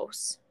were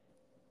close.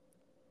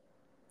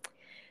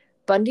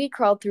 Bundy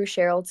crawled through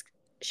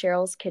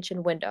Cheryl's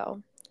kitchen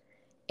window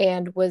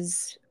and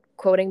was,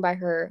 quoting by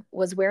her,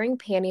 was wearing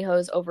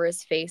pantyhose over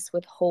his face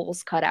with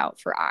holes cut out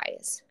for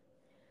eyes.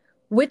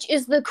 Which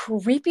is the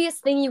creepiest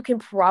thing you can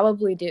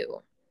probably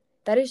do.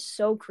 That is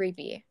so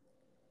creepy.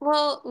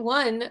 Well,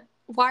 one,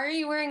 why are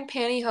you wearing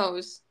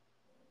pantyhose?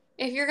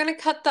 If you're gonna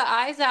cut the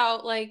eyes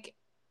out, like,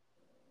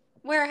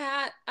 wear a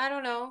hat. I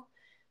don't know.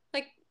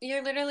 Like,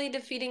 you're literally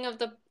defeating of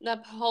the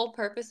whole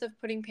purpose of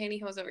putting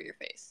pantyhose over your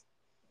face.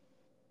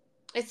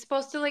 It's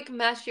supposed to, like,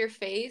 mesh your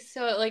face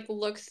so it, like,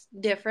 looks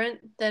different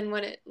than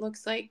what it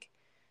looks like.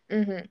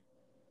 Mm-hmm.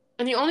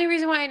 And the only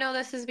reason why I know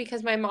this is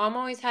because my mom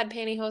always had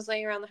pantyhose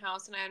laying around the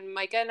house, and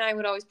Micah and I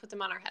would always put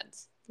them on our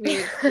heads. We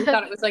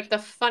thought it was, like, the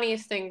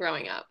funniest thing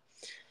growing up.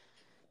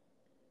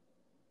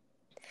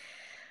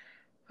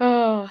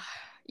 Oh,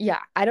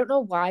 yeah. I don't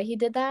know why he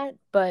did that,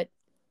 but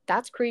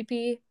that's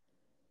creepy.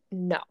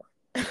 No.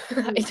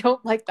 I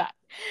don't like that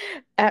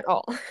at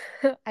all.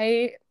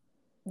 I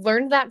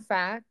learned that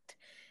fact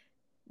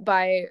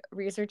by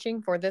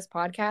researching for this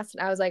podcast,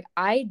 and I was like,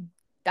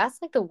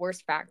 that's like the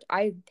worst fact.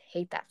 I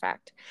hate that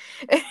fact.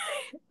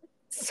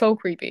 So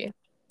creepy.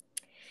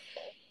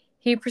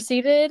 He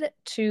proceeded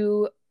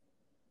to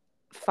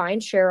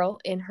find Cheryl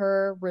in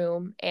her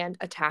room and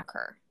attack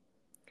her.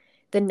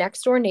 The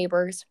next door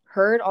neighbors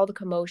heard all the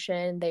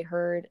commotion. They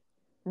heard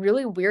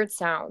really weird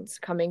sounds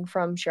coming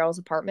from Cheryl's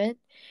apartment.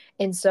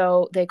 And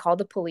so they called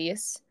the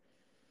police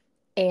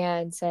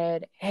and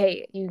said,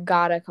 hey, you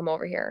gotta come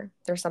over here.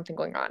 There's something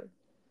going on.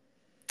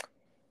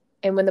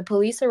 And when the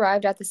police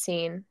arrived at the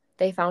scene,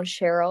 they found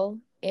Cheryl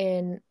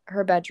in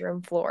her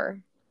bedroom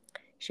floor.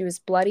 She was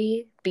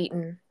bloody,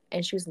 beaten,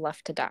 and she was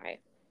left to die.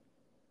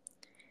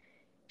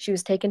 She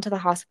was taken to the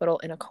hospital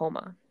in a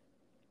coma.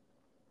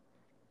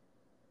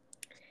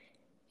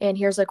 And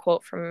here's a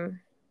quote from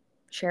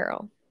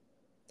Cheryl.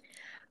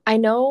 I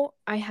know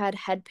I had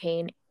head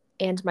pain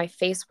and my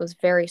face was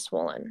very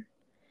swollen.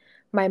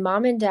 My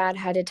mom and dad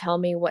had to tell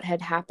me what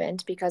had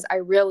happened because I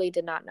really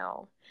did not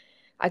know.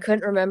 I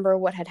couldn't remember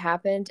what had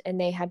happened, and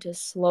they had to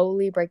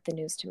slowly break the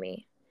news to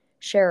me.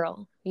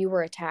 Cheryl, you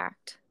were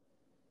attacked.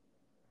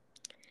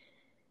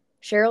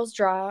 Cheryl's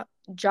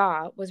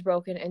jaw was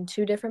broken in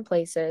 2 different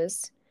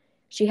places.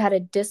 She had a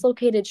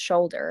dislocated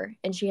shoulder,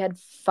 and she had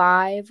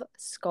 5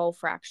 skull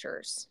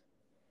fractures,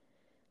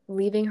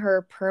 leaving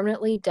her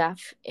permanently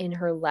deaf in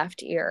her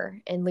left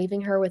ear and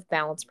leaving her with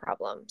balance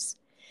problems.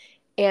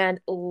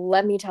 And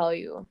let me tell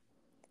you,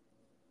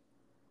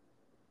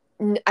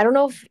 I don't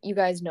know if you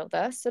guys know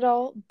this at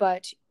all,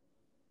 but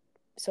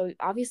So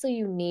obviously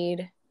you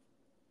need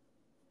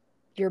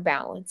your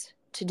balance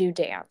to do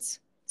dance.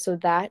 So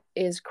that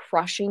is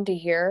crushing to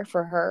hear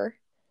for her.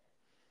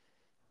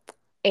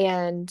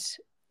 And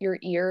your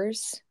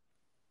ears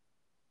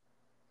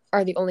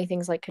are the only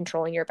things like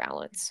controlling your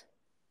balance,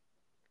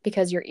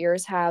 because your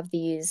ears have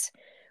these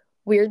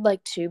weird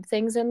like tube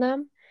things in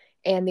them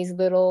and these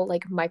little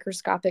like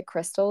microscopic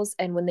crystals,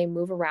 and when they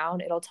move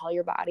around it'll tell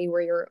your body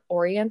where you're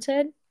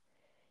oriented,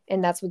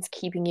 and that's what's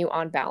keeping you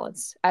on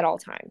balance at all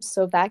times.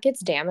 So if that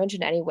gets damaged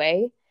in any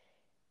way,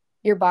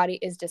 your body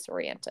is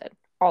disoriented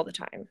all the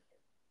time.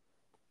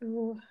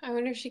 Ooh, I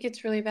wonder if she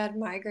gets really bad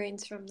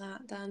migraines from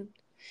that then,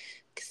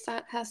 because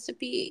that has to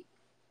be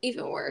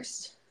even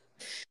worse.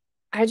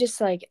 I just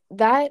like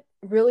that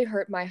really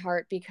hurt my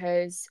heart,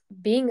 because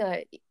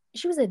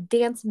she was a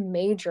dance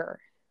major,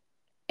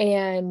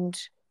 and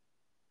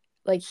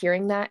like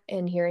hearing that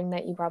and hearing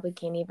that you probably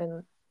can't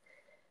even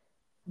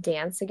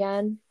dance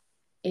again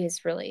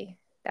is really,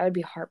 that would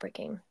be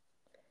heartbreaking.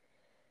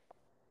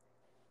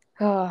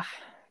 Oh,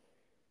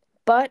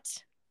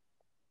 but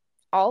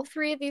all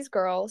three of these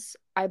girls,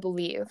 I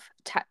believe,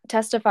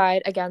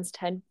 testified against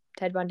Ted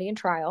Bundy in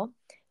trial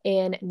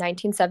in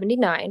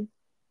 1979.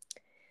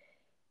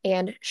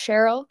 And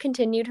Cheryl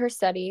continued her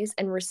studies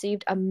and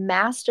received a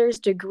master's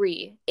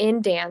degree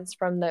in dance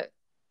from the,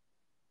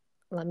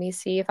 let me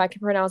see if I can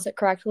pronounce it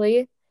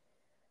correctly,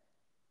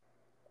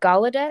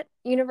 Gallaudet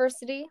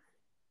University,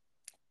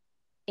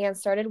 and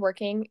started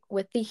working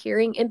with the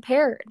hearing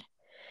impaired,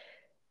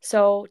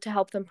 so to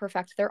help them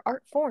perfect their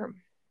art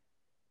form.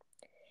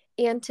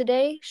 And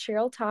today,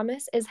 Cheryl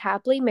Thomas is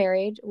happily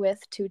married with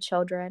 2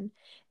 children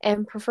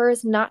and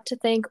prefers not to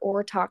think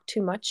or talk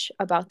too much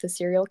about the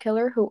serial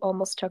killer who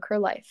almost took her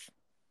life.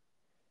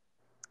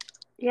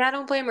 Yeah, I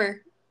don't blame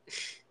her.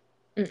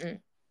 Mm-mm.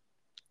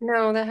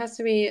 No, that has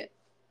to be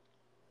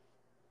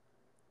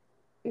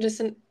just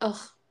an ugh,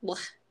 blah,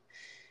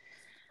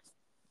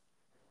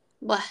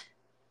 blah.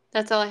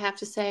 That's all I have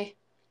to say.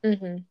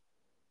 Mm-hmm.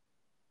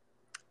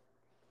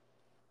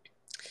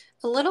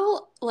 A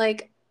little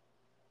like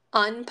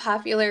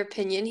unpopular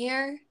opinion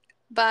here,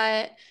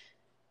 but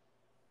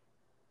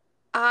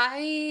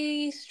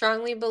I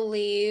strongly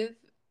believe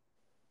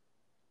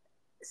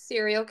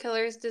serial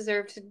killers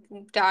deserve to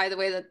die the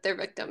way that their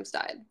victims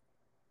died.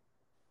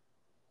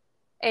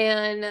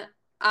 And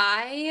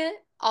I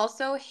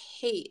also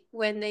hate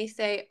when they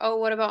say, "Oh,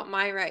 what about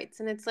my rights?"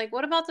 And it's like,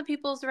 what about the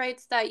people's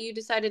rights that you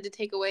decided to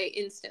take away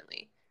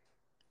instantly?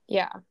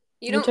 Yeah.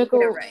 You You don't took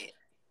get a a right.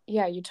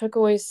 Yeah, you took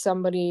away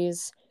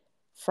somebody's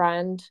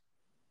friend,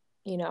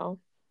 you know,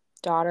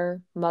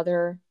 daughter,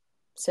 mother,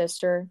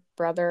 sister,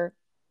 brother.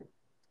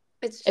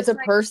 It's It's just a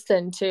like,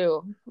 person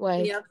too.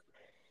 Like, yep.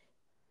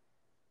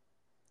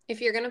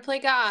 If you're gonna play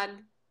God,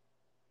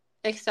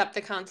 accept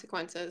the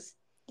consequences.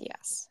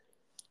 yes.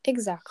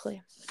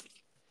 Exactly.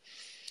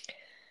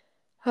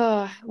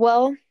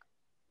 Well,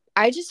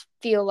 I just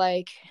feel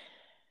like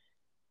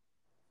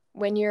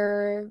when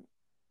you're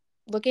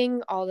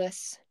looking all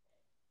this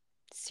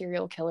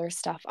serial killer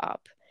stuff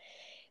up,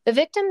 the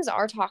victims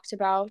are talked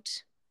about,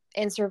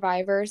 and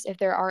survivors, if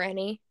there are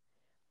any,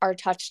 are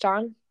touched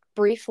on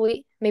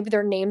briefly. Maybe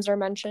their names are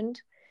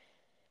mentioned,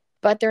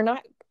 but they're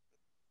not,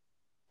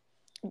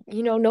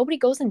 nobody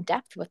goes in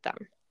depth with them.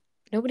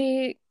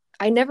 Nobody,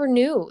 I never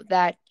knew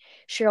that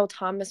Cheryl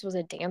Thomas was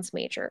a dance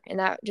major, and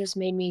that just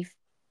made me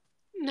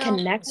No,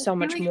 connect I so feel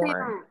much like they more.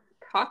 don't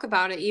talk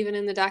about it even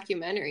in the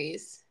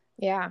documentaries.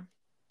 Yeah.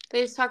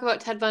 They just talk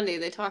about Ted Bundy.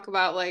 They talk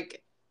about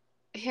like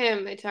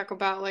him. They talk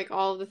about like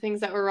all the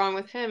things that were wrong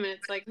with him, and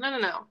it's like, no, no,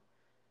 no,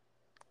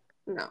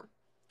 no.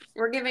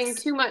 We're giving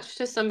too much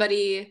to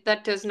somebody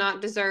that does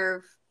not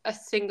deserve a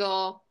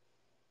single.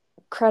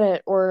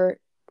 Credit, or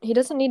he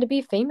doesn't need to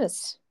be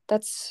famous.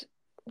 That's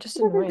just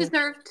He doesn't annoying.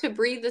 deserve to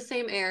breathe the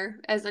same air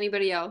as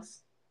anybody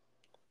else.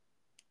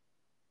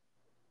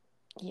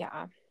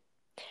 Yeah.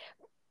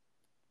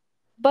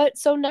 But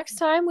so next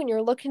time when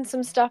you're looking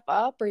some stuff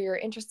up, or you're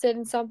interested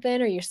in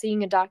something, or you're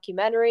seeing a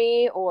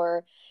documentary,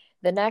 or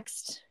the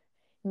next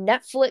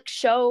Netflix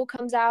show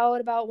comes out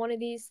about one of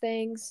these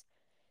things,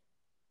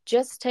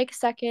 just take a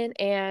second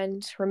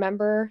and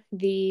remember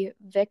the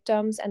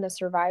victims and the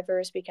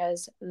survivors,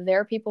 because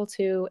they're people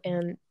too,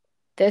 and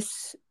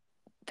this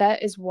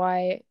that is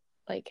why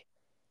like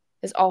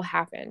this all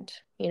happened.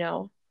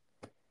 Yeah,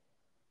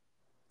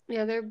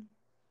 they're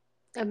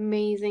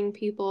amazing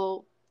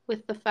people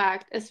with the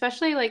fact,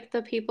 especially like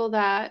the people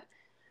that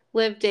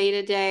live day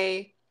to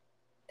day.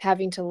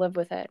 Having to live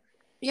with it.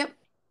 Yep.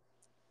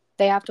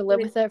 They have to I live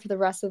mean, with it for the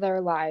rest of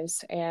their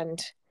lives,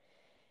 and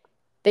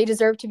they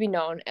deserve to be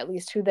known, at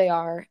least who they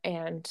are.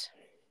 And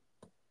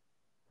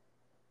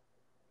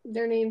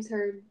their names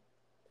heard.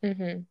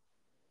 mm-hmm.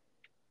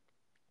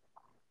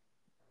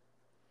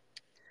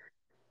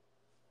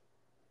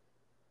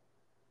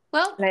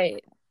 Well, And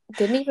I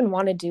didn't even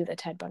want to do the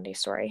Ted Bundy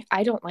story.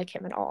 I don't like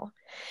him at all.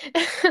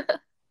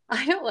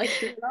 I don't like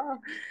him at all.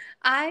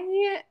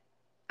 I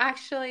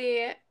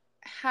actually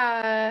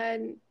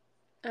had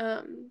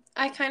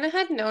I kind of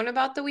had known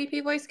about the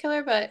Weepy Voice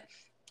Killer, but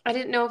I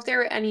didn't know if there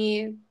were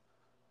any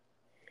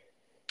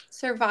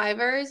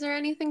survivors or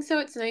anything, so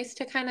it's nice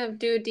to kind of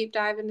do a deep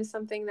dive into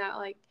something that,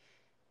 like,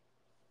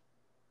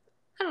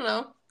 I don't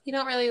know, you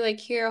don't really like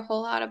hear a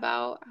whole lot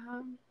about.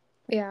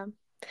 Yeah.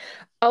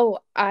 Oh,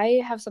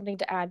 I have something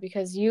to add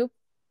because you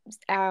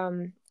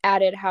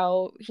added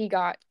how he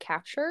got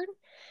captured.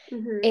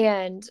 Mm-hmm.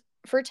 And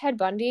for Ted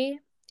Bundy,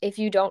 if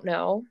you don't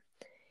know,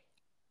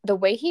 the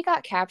way he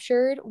got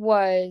captured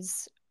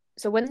was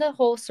so when the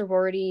whole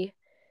sorority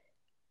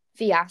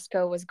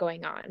fiasco was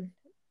going on,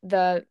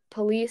 the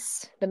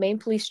main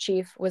police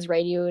chief was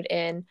radioed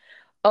in,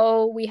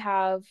 oh, we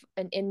have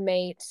an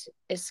inmate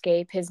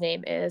escape. His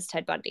name is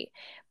Ted Bundy.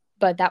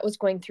 But that was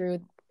going through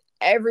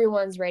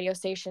everyone's radio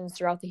stations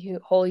throughout the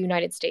whole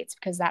United States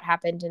because that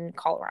happened in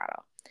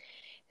Colorado.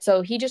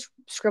 So he just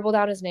scribbled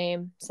out his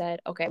name, said,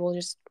 okay, we'll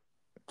just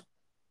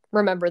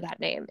remember that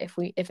name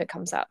if it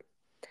comes up.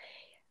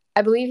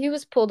 I believe he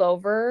was pulled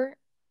over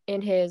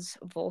in his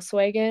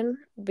Volkswagen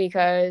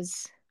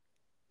because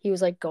he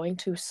was like going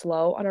too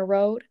slow on a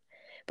road.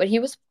 But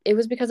it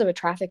was because of a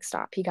traffic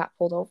stop. He got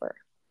pulled over.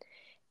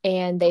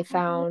 And they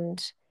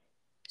found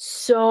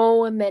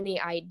so many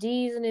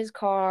IDs in his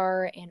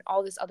car and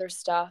all this other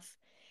stuff.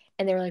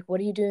 And they were like, what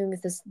are you doing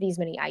with these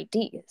many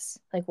IDs?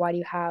 Like, why do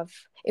you have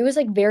it was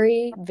like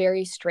very,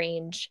 very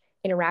strange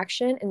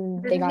interaction,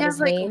 and they Didn't he got have his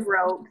like name.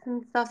 ropes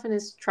and stuff in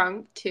his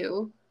trunk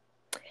too?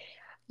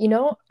 You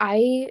know,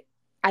 I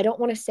don't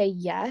want to say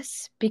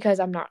yes because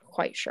I'm not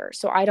quite sure.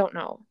 So I don't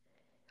know.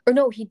 Or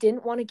no, he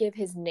didn't want to give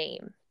his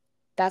name.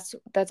 That's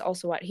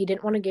also what he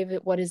didn't want to give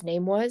it what his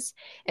name was,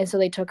 and so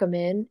they took him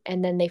in,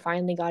 and then they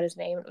finally got his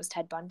name. It was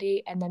Ted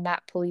Bundy, and then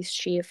that police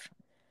chief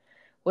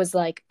was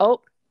like, "Oh,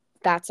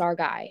 that's our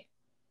guy,"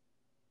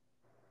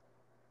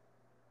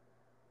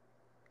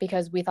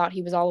 because we thought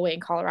he was all the way in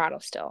Colorado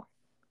still,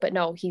 but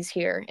no, he's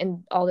here,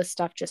 and all this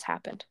stuff just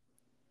happened.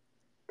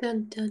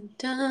 Dun dun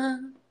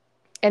dun.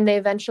 And they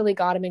eventually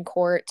got him in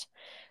court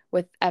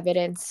with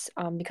evidence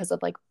because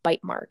of like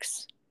bite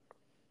marks.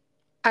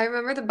 I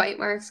remember the bite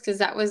marks because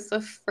that was the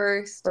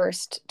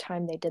First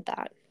time they did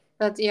that.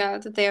 that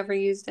they ever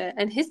used it.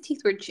 And his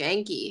teeth were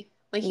janky.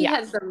 Like he Yeah.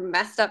 had some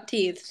messed up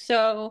teeth.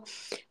 So,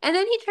 and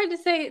then he tried to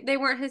say they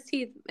weren't his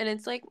teeth, and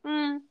it's like,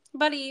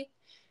 buddy,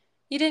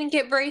 you didn't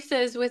get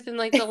braces within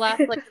like the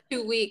last like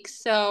 2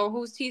 weeks. So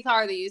whose teeth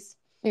are these?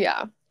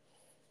 Yeah.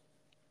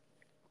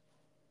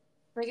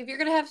 Like if you're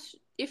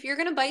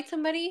gonna bite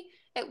somebody,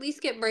 at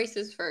least get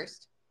braces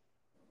first.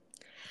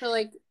 So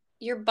like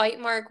your bite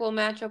mark will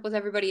match up with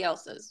everybody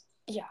else's.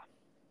 Yeah.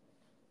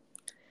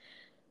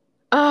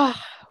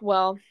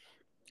 Well,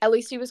 at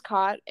least he was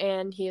caught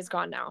and he is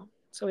gone now.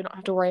 So we don't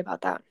have to worry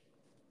about that.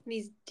 And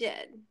he's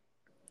dead.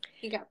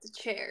 He got the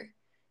chair.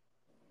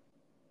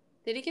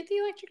 Did he get the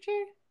electric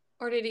chair?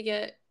 Or did he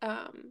get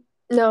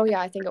No, yeah,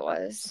 I think it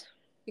was.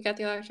 he got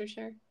the electric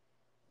chair?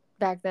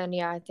 Back then,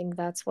 yeah, I think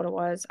that's what it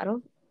was. I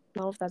don't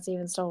know if that's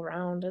even still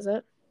around, is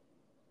it?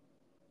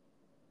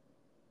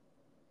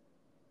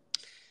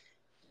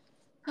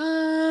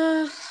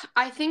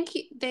 I think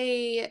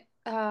they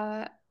give you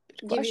the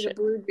Question.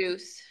 blue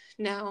juice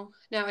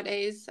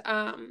nowadays.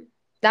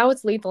 Now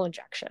it's lethal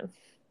injection.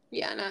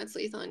 Yeah, now it's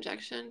lethal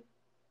injection.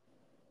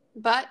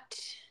 But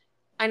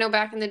I know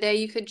back in the day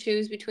you could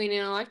choose between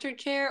an electric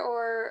chair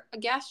or a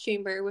gas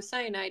chamber with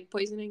cyanide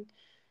poisoning.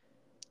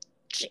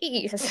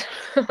 Jeez.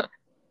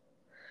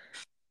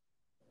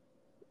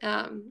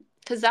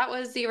 Because that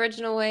was the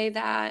original way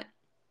that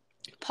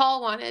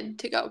Paul wanted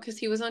to go because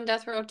he was on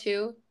death row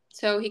too.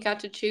 So he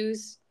got to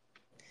choose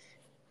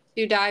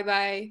to die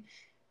by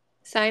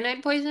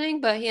cyanide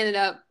poisoning, but he ended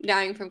up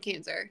dying from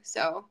cancer.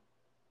 So,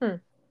 oh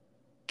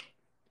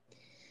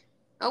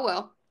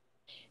well.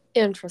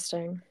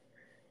 Interesting.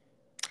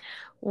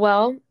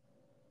 Well,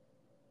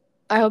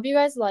 I hope you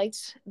guys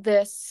liked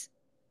this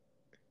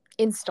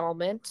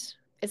installment.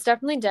 It's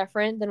definitely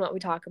different than what we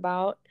talk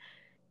about.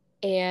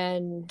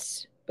 And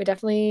we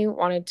definitely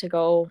wanted to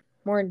go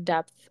more in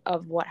depth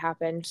of what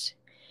happened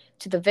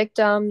to the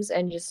victims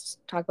and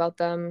just talk about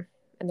them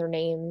and their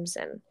names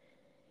and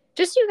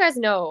just so you guys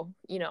know,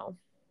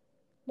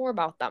 more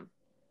about them.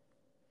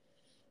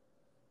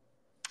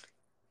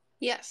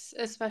 Yes,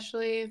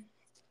 especially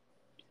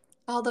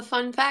all the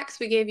fun facts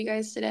we gave you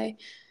guys today.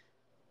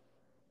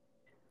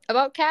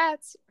 About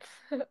cats.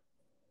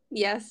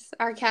 Yes,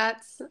 our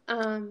cats.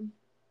 And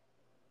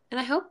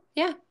I hope,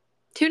 yeah,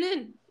 tune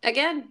in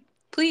again,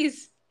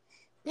 please.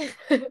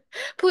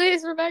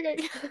 Please, we're begging.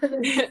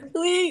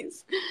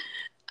 Please.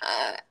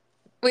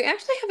 We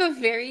actually have a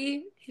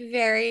very,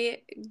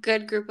 very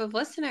good group of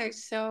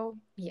listeners. So,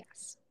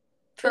 Yes.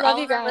 for We love all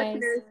you of our guys.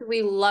 listeners,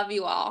 we love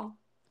you all.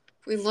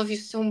 We love you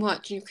so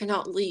much, and you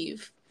cannot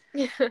leave.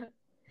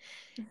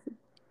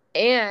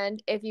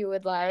 And if you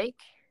would like,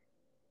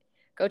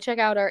 go check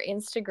out our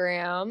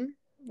Instagram,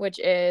 which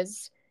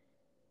is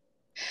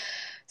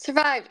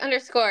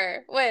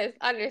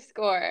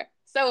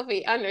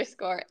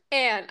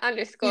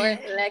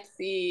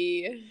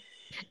survived_with_Sophie_and_Lexi.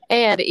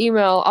 and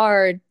email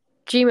our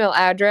Gmail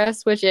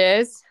address, which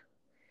is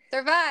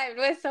survived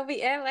with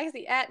Sophie and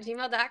Lexi at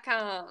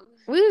gmail.com.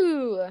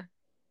 woo.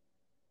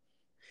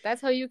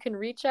 That's how you can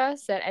reach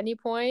us at any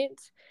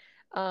point.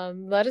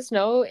 Let us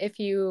know if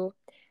you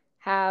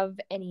have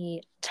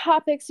any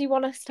topics you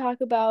want us to talk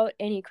about,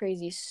 any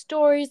crazy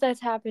stories that's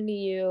happened to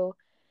you,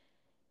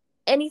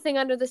 anything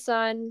under the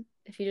sun.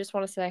 If you just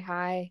want to say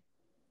hi,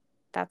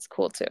 that's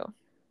cool too.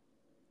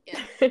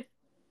 Yes.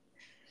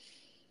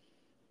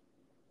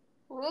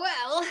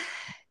 Well,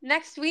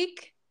 next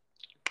week,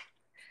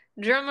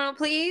 drum roll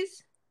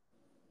please.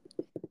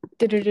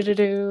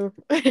 Do-do-do-do-do.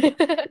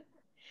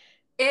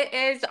 It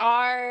is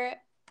our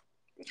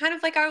kind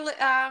of like our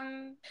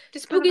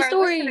just Spooky one of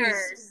our stories.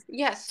 listeners.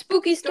 Yes,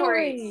 Spooky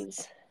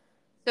stories.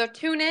 So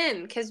tune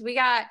in because we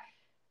got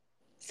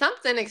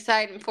something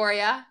exciting for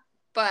you,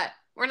 but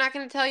we're not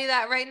going to tell you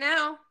that right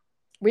now.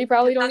 We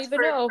probably don't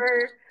even know.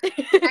 For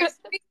next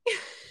week.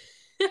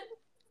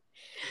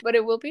 But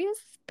it will be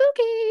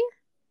spooky.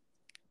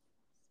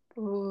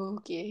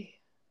 Spooky.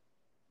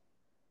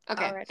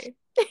 Okay.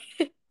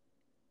 Alrighty.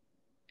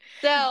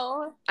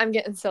 So I'm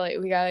getting silly.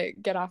 We gotta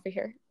get off of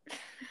here.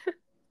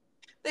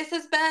 this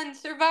has been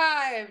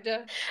Survived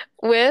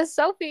With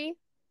Sophie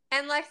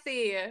and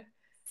Lexi.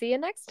 See you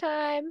next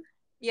time.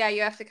 Yeah,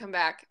 you have to come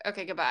back.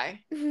 Okay, goodbye.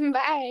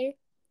 Bye.